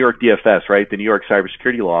 Look at New York DFS, right? The New York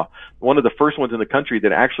cybersecurity law. One of the first ones in the country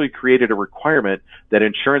that actually created a requirement that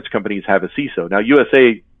insurance companies have a CISO. Now,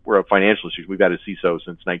 USA, we're a financial institution. We've had a CISO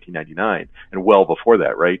since 1999 and well before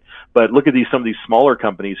that, right? But look at some of these smaller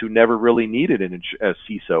companies who never really needed a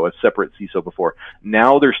CISO, a separate CISO before.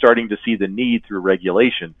 Now they're starting to see the need through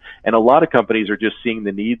regulation. And a lot of companies are just seeing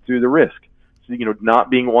the need through the risk. So, not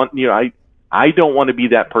being one, I don't want to be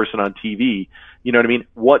that person on TV. You know what I mean?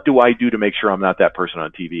 What do I do to make sure I'm not that person on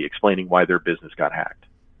TV explaining why their business got hacked?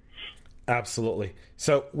 Absolutely.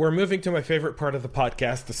 So we're moving to my favorite part of the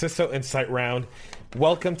podcast, the CISO Insight Round.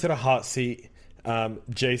 Welcome to the hot seat,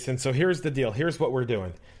 Jason. So here's the deal. Here's what we're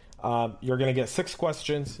doing. You're going to get 6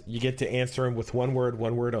 questions. You get to answer them with one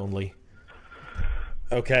word only.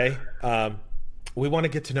 Okay? We want to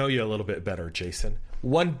get to know you a little bit better, Jason.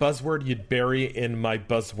 One buzzword you'd bury in my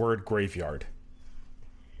buzzword graveyard.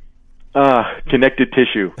 Connected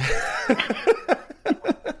tissue.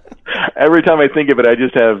 Every time I think of it, I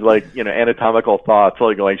just have anatomical thoughts,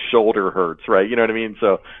 like shoulder hurts, right? You know what I mean?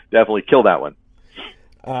 So definitely kill that one.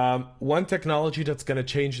 One technology that's going to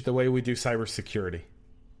change the way we do cybersecurity.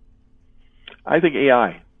 I think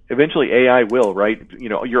AI. Eventually AI will, right?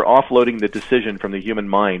 You're offloading the decision from the human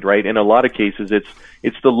mind, right? In a lot of cases,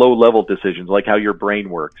 it's the low level decisions, like how your brain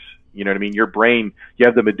works. You know what I mean? Your brain, you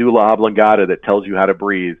have the medulla oblongata that tells you how to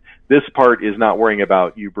breathe. This part is not worrying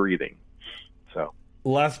about you breathing. So,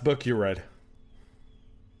 last book you read?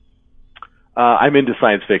 I'm into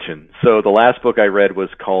science fiction. So the last book I read was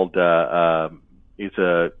called it's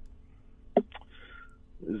The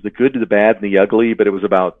Good, the Bad, and the Ugly, but it was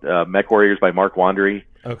about Mech Warriors by Mark Wandery.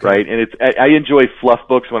 Okay. Right, and I enjoy fluff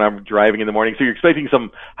books when I'm driving in the morning. So you're expecting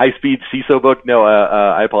some high-speed CISO book? No,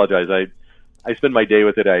 I apologize. I spend my day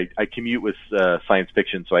with it. I commute with science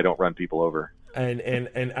fiction, so I don't run people over. And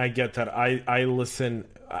I get that. I listen.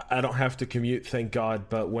 I don't have to commute, thank God.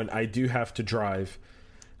 But when I do have to drive,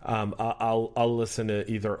 I'll listen to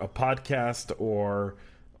either a podcast or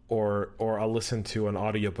I'll listen to an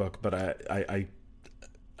audiobook. But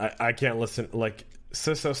I can't listen like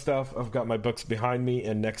CISO stuff. I've got my books behind me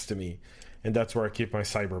and next to me, and that's where I keep my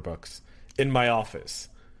cyber books in my office.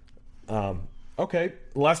 Okay,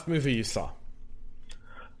 last movie you saw?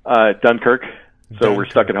 Dunkirk. So we're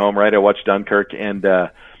stuck at home, right? I watched Dunkirk, and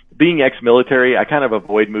being ex-military, I kind of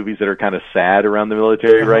avoid movies that are kind of sad around the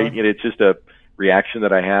military, right? And it's just a reaction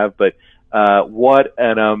that I have. But what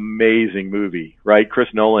an amazing movie, right? Chris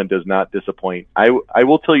Nolan does not disappoint. I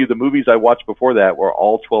will tell you, the movies I watched before that were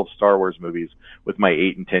all 12 Star Wars movies with my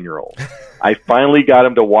 8 and 10-year-olds. I finally got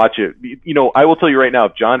him to watch it. You know, I will tell you right now,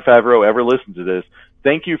 if Jon Favreau ever listens to this,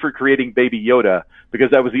 thank you for creating Baby Yoda, because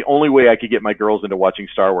that was the only way I could get my girls into watching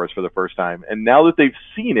Star Wars for the first time. And now that they've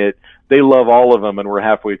seen it, they love all of them, and we're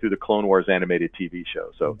halfway through the Clone Wars animated TV show.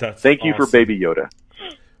 So thank you for Baby Yoda.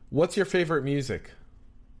 What's your favorite music?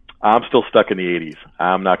 I'm still stuck in the 80s.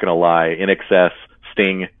 I'm not going to lie. In Excess,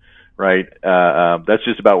 Sting, right? That's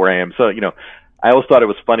just about where I am. So, you know, I always thought it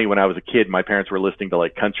was funny when I was a kid. My parents were listening to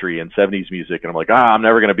like country and 70s music, and I'm like, I'm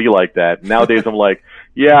never going to be like that. Nowadays, I'm like,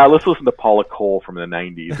 yeah, let's listen to Paula Cole from the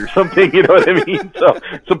 90s or something. You know what I mean? So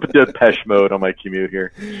some Depeche Mode on my commute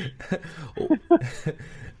here.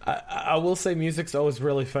 I will say music's always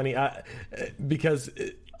really funny because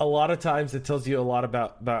a lot of times it tells you a lot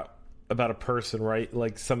about a person, right?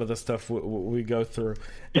 Like some of the stuff we go through.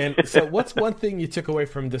 And so what's one thing you took away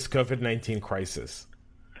from this COVID-19 crisis?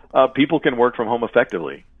 People can work from home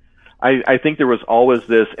effectively. I think there was always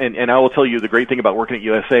this, and I will tell you, the great thing about working at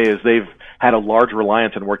USAA is they've had a large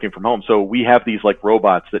reliance on working from home. So we have these like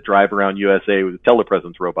robots that drive around USAA with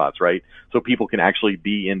telepresence robots, right? So people can actually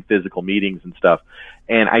be in physical meetings and stuff.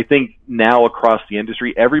 And I think now across the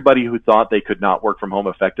industry, everybody who thought they could not work from home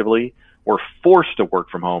effectively were forced to work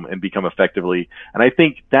from home and become effectively. And I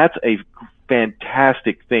think that's a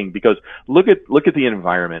fantastic thing, because look at the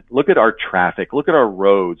environment, look at our traffic, look at our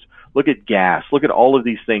roads, look at gas, look at all of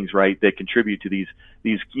these things, right, that contribute to these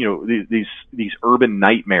urban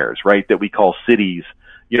nightmares, right, that we call cities.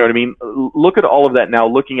 You know what I mean? Look at all of that now,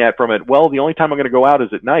 looking at from it, well, the only time I'm going to go out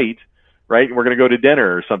is at night, right? And we're going to go to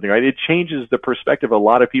dinner or something, right? It changes the perspective of a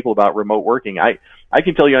lot of people about remote working. I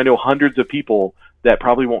can tell you, I know hundreds of people that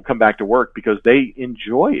probably won't come back to work because they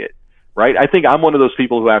enjoy it, right? I think I'm one of those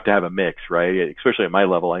people who have to have a mix, right? Especially at my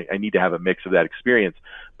level, I need to have a mix of that experience.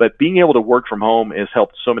 But being able to work from home has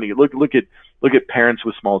helped so many. Look at parents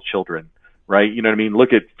with small children, right? You know what I mean?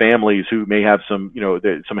 Look at families who may have some,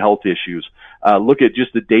 some health issues. Look at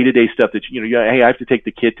just the day-to-day stuff that, hey, I have to take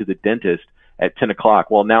the kid to the dentist at 10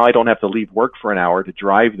 o'clock. Well, now I don't have to leave work for an hour to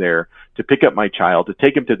drive there, to pick up my child, to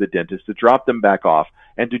take him to the dentist, to drop them back off,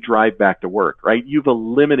 and to drive back to work, right? You've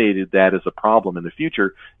eliminated that as a problem in the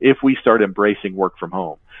future if we start embracing work from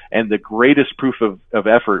home. And the greatest proof of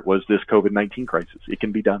effort was this COVID-19 crisis. It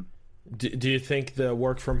can be done. Do you think the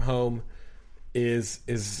work from home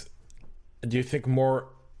do you think more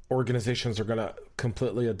organizations are going to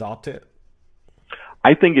completely adopt it?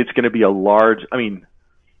 I think it's going to be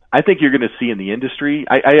I think you're going to see in the industry.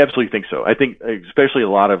 I absolutely think so. I think especially a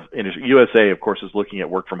lot of industry. USAA, of course, is looking at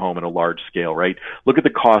work from home at a large scale, right? Look at the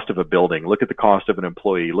cost of a building. Look at the cost of an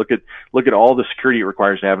employee. Look at all the security it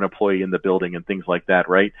requires to have an employee in the building and things like that,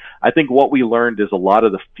 right? I think what we learned is a lot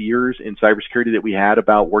of the fears in cybersecurity that we had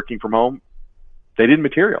about working from home, they didn't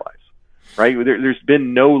materialize. Right? There's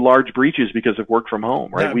been no large breaches because of work from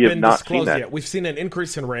home, right? We have not seen that yet. We've seen an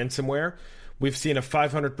increase in ransomware. We've seen a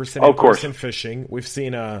 500% increase in phishing. We've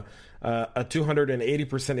seen a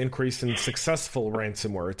 280% increase in successful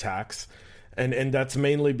ransomware attacks. And that's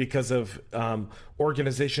mainly because of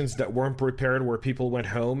organizations that weren't prepared, where people went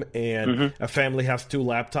home and a family has 2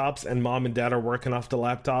 laptops and mom and dad are working off the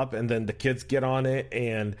laptop, and then the kids get on it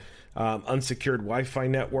and unsecured Wi-Fi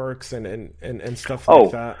networks and stuff Oh,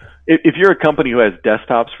 like that. if you're a company who has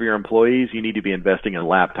desktops for your employees, you need to be investing in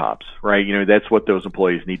laptops, right? That's what those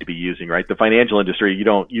employees need to be using, right? The financial industry,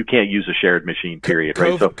 you can't use a shared machine, period,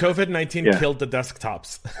 right? So COVID-19 killed the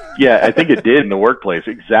desktops. Yeah, I think it did in the workplace.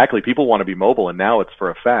 Exactly. People want to be mobile, and now it's for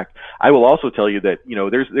a fact. I will also tell you that,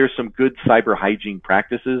 there's some good cyber hygiene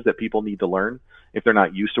practices that people need to learn if they're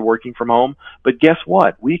not used to working from home. But guess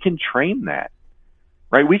what? We can train that.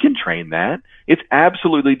 Right? We can train that. It's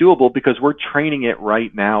absolutely doable because we're training it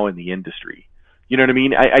right now in the industry. You know what I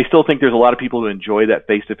mean? I still think there's a lot of people who enjoy that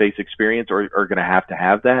face-to-face experience or are going to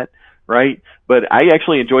have that, right? But I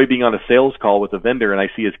actually enjoy being on a sales call with a vendor and I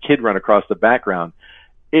see his kid run across the background.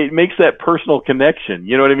 It makes that personal connection.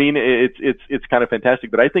 You know what I mean? It's kind of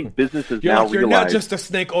fantastic. But I think businesses now realize... You're not just a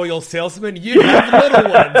snake oil salesman. You have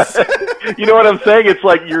little ones. You know what I'm saying? It's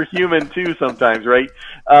like you're human too sometimes, right?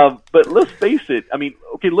 But let's face it. I mean,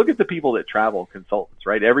 okay, look at the people that travel, consultants,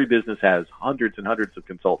 right? Every business has hundreds and hundreds of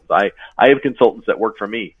consultants. I have consultants that work for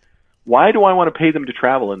me. Why do I want to pay them to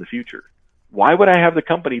travel in the future? Why would I have the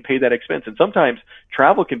company pay that expense? And sometimes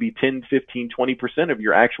travel can be 10, 15, 20% of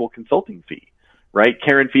your actual consulting fee. Right?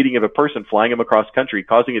 Care and feeding of a person, flying them across country,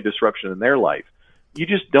 causing a disruption in their life. You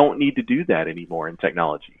just don't need to do that anymore in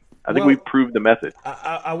technology. I think we've proved the method.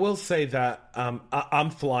 I will say that I'm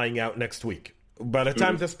flying out next week. By the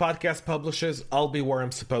time this podcast publishes, I'll be where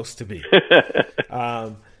I'm supposed to be.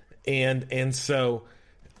 And so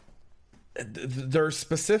there are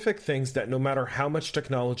specific things that no matter how much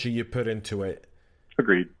technology you put into it,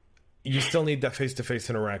 agreed, you still need that face-to-face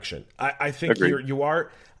interaction. I think agreed. you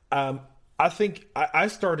are. I think I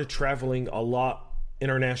started traveling a lot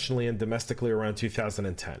internationally and domestically around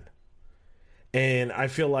 2010. And I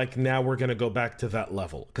feel like now we're going to go back to that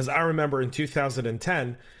level. Because I remember in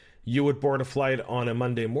 2010, you would board a flight on a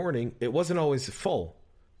Monday morning. It wasn't always full.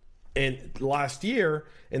 And last year,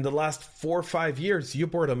 in the last 4 or 5 years, you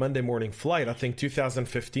board a Monday morning flight. I think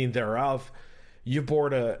 2015 thereof, you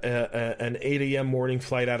board an 8 a.m. morning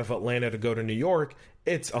flight out of Atlanta to go to New York.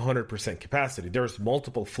 It's 100% capacity. There's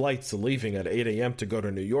multiple flights leaving at 8 a.m. to go to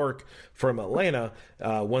New York from Atlanta.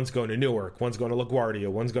 One's going to Newark, one's going to LaGuardia,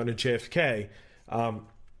 one's going to JFK.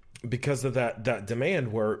 Because of that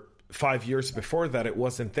demand, where 5 years before that it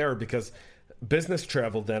wasn't there, because business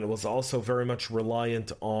travel then was also very much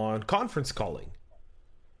reliant on conference calling.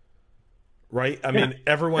 Right? I mean,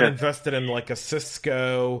 everyone invested in like a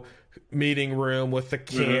Cisco meeting room with the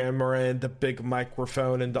camera and the big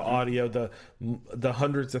microphone and the audio, the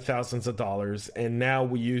hundreds of thousands of dollars, and now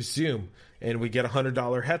we use Zoom and we get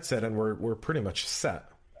 $100 headset and we're pretty much set.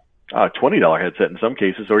 $20 headset in some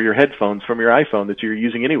cases, or your headphones from your iPhone that you're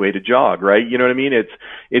using anyway to jog, right? You know what I mean?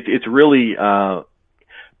 It's really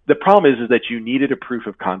the problem is that you needed a proof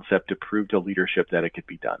of concept to prove to leadership that it could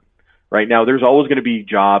be done. Right now, there's always going to be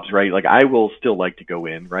jobs, right? Like I will still like to go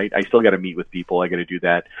in, right? I still got to meet with people. I got to do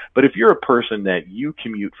that. But if you're a person that you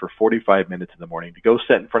commute for 45 minutes in the morning to go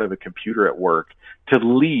sit in front of a computer at work, to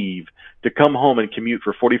leave, to come home and commute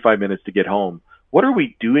for 45 minutes to get home, what are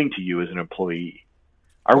we doing to you as an employee?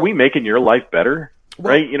 Are we making your life better?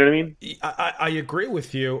 Right? You know what I mean? I agree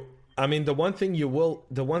with you. I mean, the one thing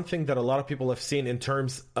that a lot of people have seen in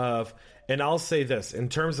terms of, and I'll say this, in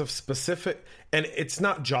terms of specific, and it's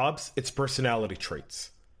not jobs, it's personality traits,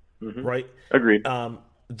 right? Agreed.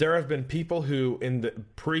 There have been people who in the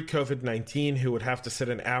pre-COVID-19 who would have to sit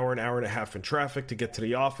an hour and a half in traffic to get to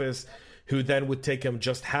the office, who then would take them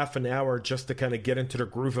just half an hour just to kind of get into the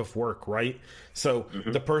groove of work, right? So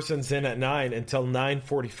the person's in at 9 until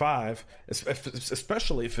 9:45,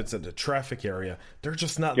 especially if it's in the traffic area. They're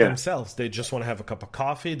just not themselves. They just want to have a cup of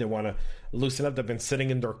coffee. They want to loosen up. They've been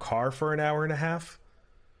sitting in their car for an hour and a half,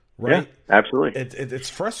 right? Yeah, absolutely. It's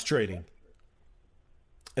frustrating.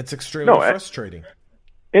 It's extremely frustrating.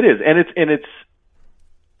 It is,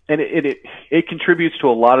 and it contributes to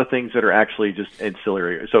a lot of things that are actually just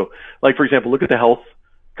ancillary. So, like for example, look at the health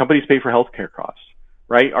companies pay for healthcare costs,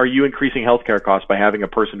 right? Are you increasing healthcare costs by having a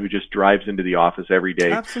person who just drives into the office every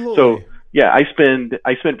day? Absolutely. So yeah, I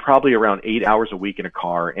spend probably around 8 hours a week in a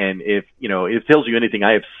car, and if it tells you anything,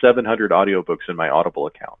 I have 700 audiobooks in my Audible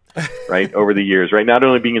account, right? Over the years, right? Not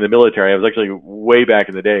only being in the military, I was actually way back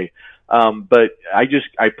in the day, but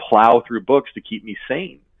I plow through books to keep me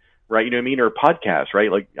sane. Right, you know what I mean, or podcasts, right?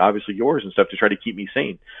 Like obviously yours and stuff to try to keep me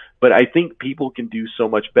sane. But I think people can do so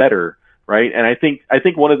much better, right? And I think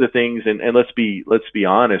one of the things, and let's be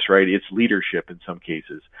honest, right? It's leadership in some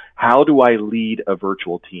cases. How do I lead a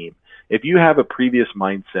virtual team? If you have a previous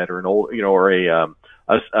mindset or an old, or a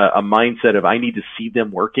mindset of I need to see them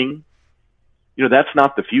working, that's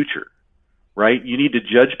not the future, right? You need to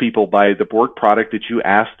judge people by the work product that you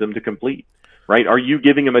ask them to complete, right? Are you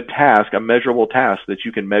giving them a task, a measurable task that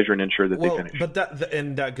you can measure and ensure that they finish? But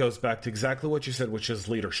that goes back to exactly what you said, which is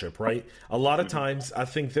leadership, right? A lot of times, I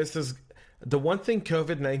think this is the one thing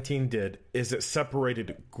COVID-19 did is it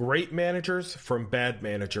separated great managers from bad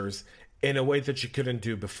managers in a way that you couldn't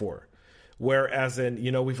do before. Whereas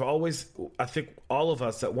we've always, I think all of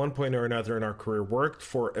us at one point or another in our career worked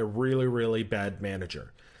for a really, really bad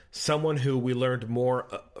manager. Someone who we learned more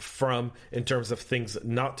from in terms of things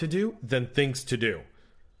not to do than things to do.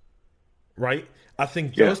 Right? I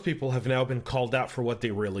think those people have now been called out for what they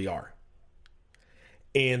really are.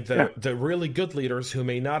 And the really good leaders who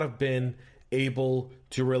may not have been able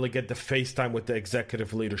to really get the face time with the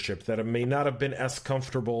executive leadership, that may not have been as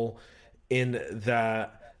comfortable in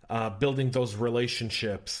that building those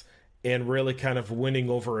relationships and really kind of winning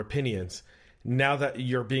over opinions. Now that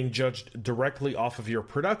you're being judged directly off of your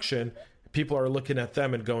production, people are looking at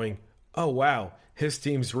them and going, oh, wow, his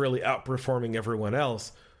team's really outperforming everyone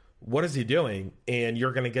else. What is he doing? And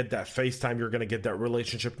you're going to get that face time. You're going to get that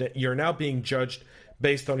relationship. You're now being judged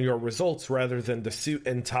based on your results rather than the suit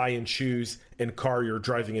and tie and shoes and car you're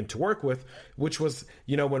driving into work with, which was,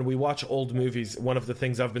 when we watch old movies, one of the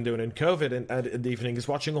things I've been doing in COVID and at the evening is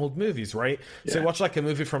watching old movies, right? Yeah. So you watch like a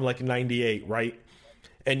movie from like 98, right?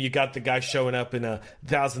 And you got the guy showing up in a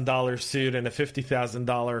 $1,000 suit and a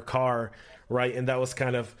 $50,000 car, right? And that was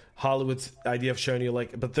kind of Hollywood's idea of showing you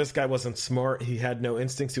but this guy wasn't smart. He had no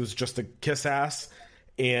instincts. He was just a kiss ass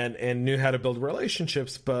and knew how to build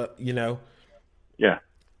relationships, but Yeah.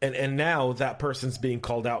 And now that person's being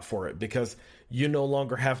called out for it because you no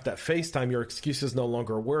longer have that face time. Your excuses no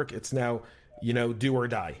longer work. It's now, do or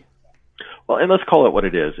die. Well, and let's call it what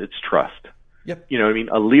it is. It's trust. Yep.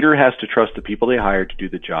 A leader has to trust the people they hire to do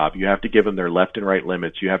the job. You have to give them their left and right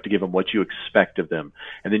limits. You have to give them what you expect of them.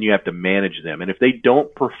 And then you have to manage them. And if they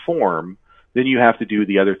don't perform, then you have to do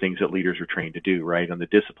the other things that leaders are trained to do, right, on the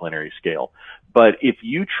disciplinary scale. But if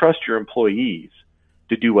you trust your employees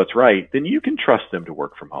to do what's right, then you can trust them to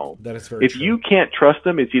work from home. That is very If true. you can't trust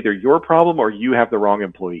them, it's either your problem or you have the wrong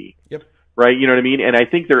employee. Yep. Right? You know what I mean? And I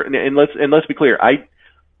think let's be clear.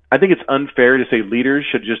 I think it's unfair to say leaders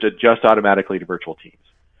should just adjust automatically to virtual teams.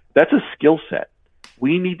 That's a skill set.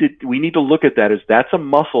 We need to look at that as that's a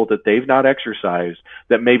muscle that they've not exercised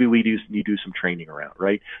that maybe we need to do some training around,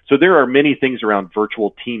 right? So there are many things around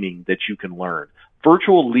virtual teaming that you can learn.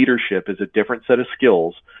 Virtual leadership is a different set of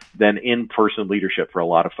skills than in-person leadership for a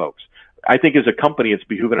lot of folks. I think as a company, it's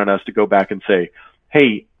behooving on us to go back and say,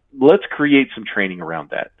 hey, let's create some training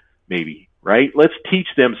around that, maybe, right? Let's teach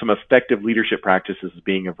them some effective leadership practices as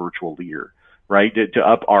being a virtual leader, right? To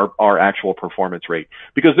up our actual performance rate.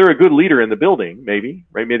 Because they're a good leader in the building, maybe,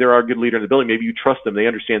 right? Maybe they're a good leader in the building. Maybe you trust them. They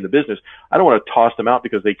understand the business. I don't want to toss them out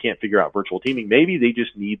because they can't figure out virtual teaming. Maybe they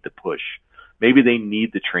just need the push. Maybe they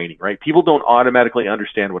need the training, right? People don't automatically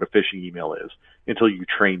understand what a phishing email is until you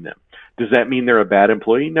train them. Does that mean they're a bad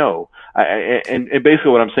employee? No. And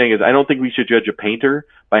basically what I'm saying is I don't think we should judge a painter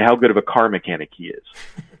by how good of a car mechanic he is,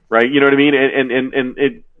 right? You know what I mean? And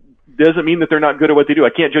it doesn't mean that they're not good at what they do.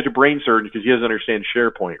 I can't judge a brain surgeon because he doesn't understand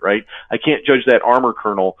SharePoint, right? I can't judge that armor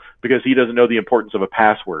colonel because he doesn't know the importance of a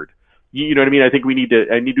password. You know what I mean? I think we need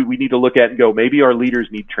to look at and go, maybe our leaders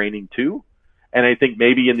need training too. And I think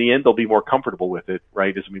maybe in the end, they'll be more comfortable with it,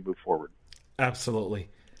 right, as we move forward. Absolutely.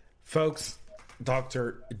 Folks,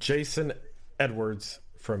 Dr. Jason Edwards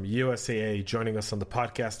from USAA joining us on the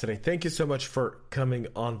podcast today. Thank you so much for coming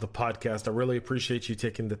on the podcast. I really appreciate you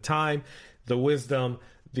taking the time, the wisdom,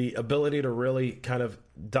 the ability to really kind of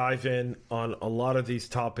dive in on a lot of these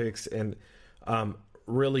topics and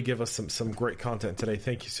really give us some great content today.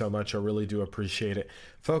 Thank you so much. I really do appreciate it.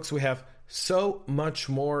 Folks, we have so much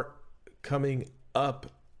more coming up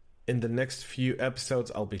in the next few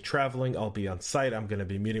episodes. I'll be traveling. I'll be on site. I'm going to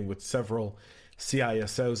be meeting with several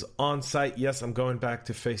CISOs on site. Yes, I'm going back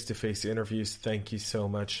to face-to-face interviews. Thank you so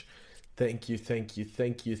much. Thank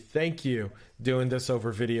you. Doing this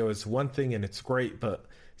over video is one thing and it's great, but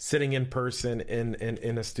sitting in person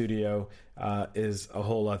in a studio is a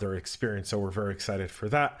whole other experience. So we're very excited for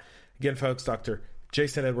that. Again, folks, Dr.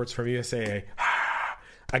 Jason Edwards from USAA.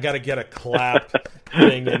 I got to get a clap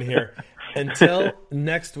thing in here. Until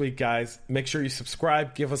next week, guys, make sure you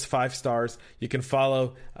subscribe, give us 5 stars. You can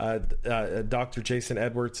follow Dr. Jason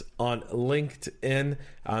Edwards on LinkedIn.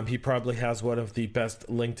 He probably has one of the best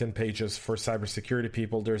LinkedIn pages for cybersecurity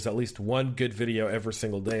people. There's at least one good video every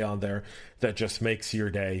single day on there that just makes your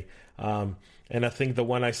day. And I think the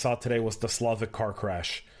one I saw today was the Slavic car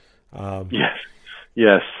crash.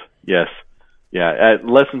 Yes. Yeah.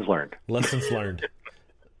 Lessons learned.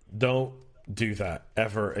 Don't do that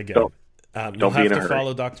ever again. You'll have to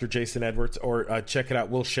follow Dr. Jason Edwards or check it out.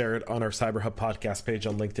 We'll share it on our Cyber Hub podcast page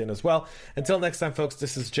on LinkedIn as well. Until next time, folks,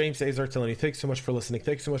 this is James Azar telling you thanks so much for listening.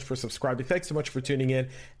 Thanks so much for subscribing. Thanks so much for tuning in.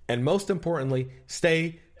 And most importantly,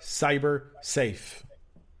 stay cyber safe.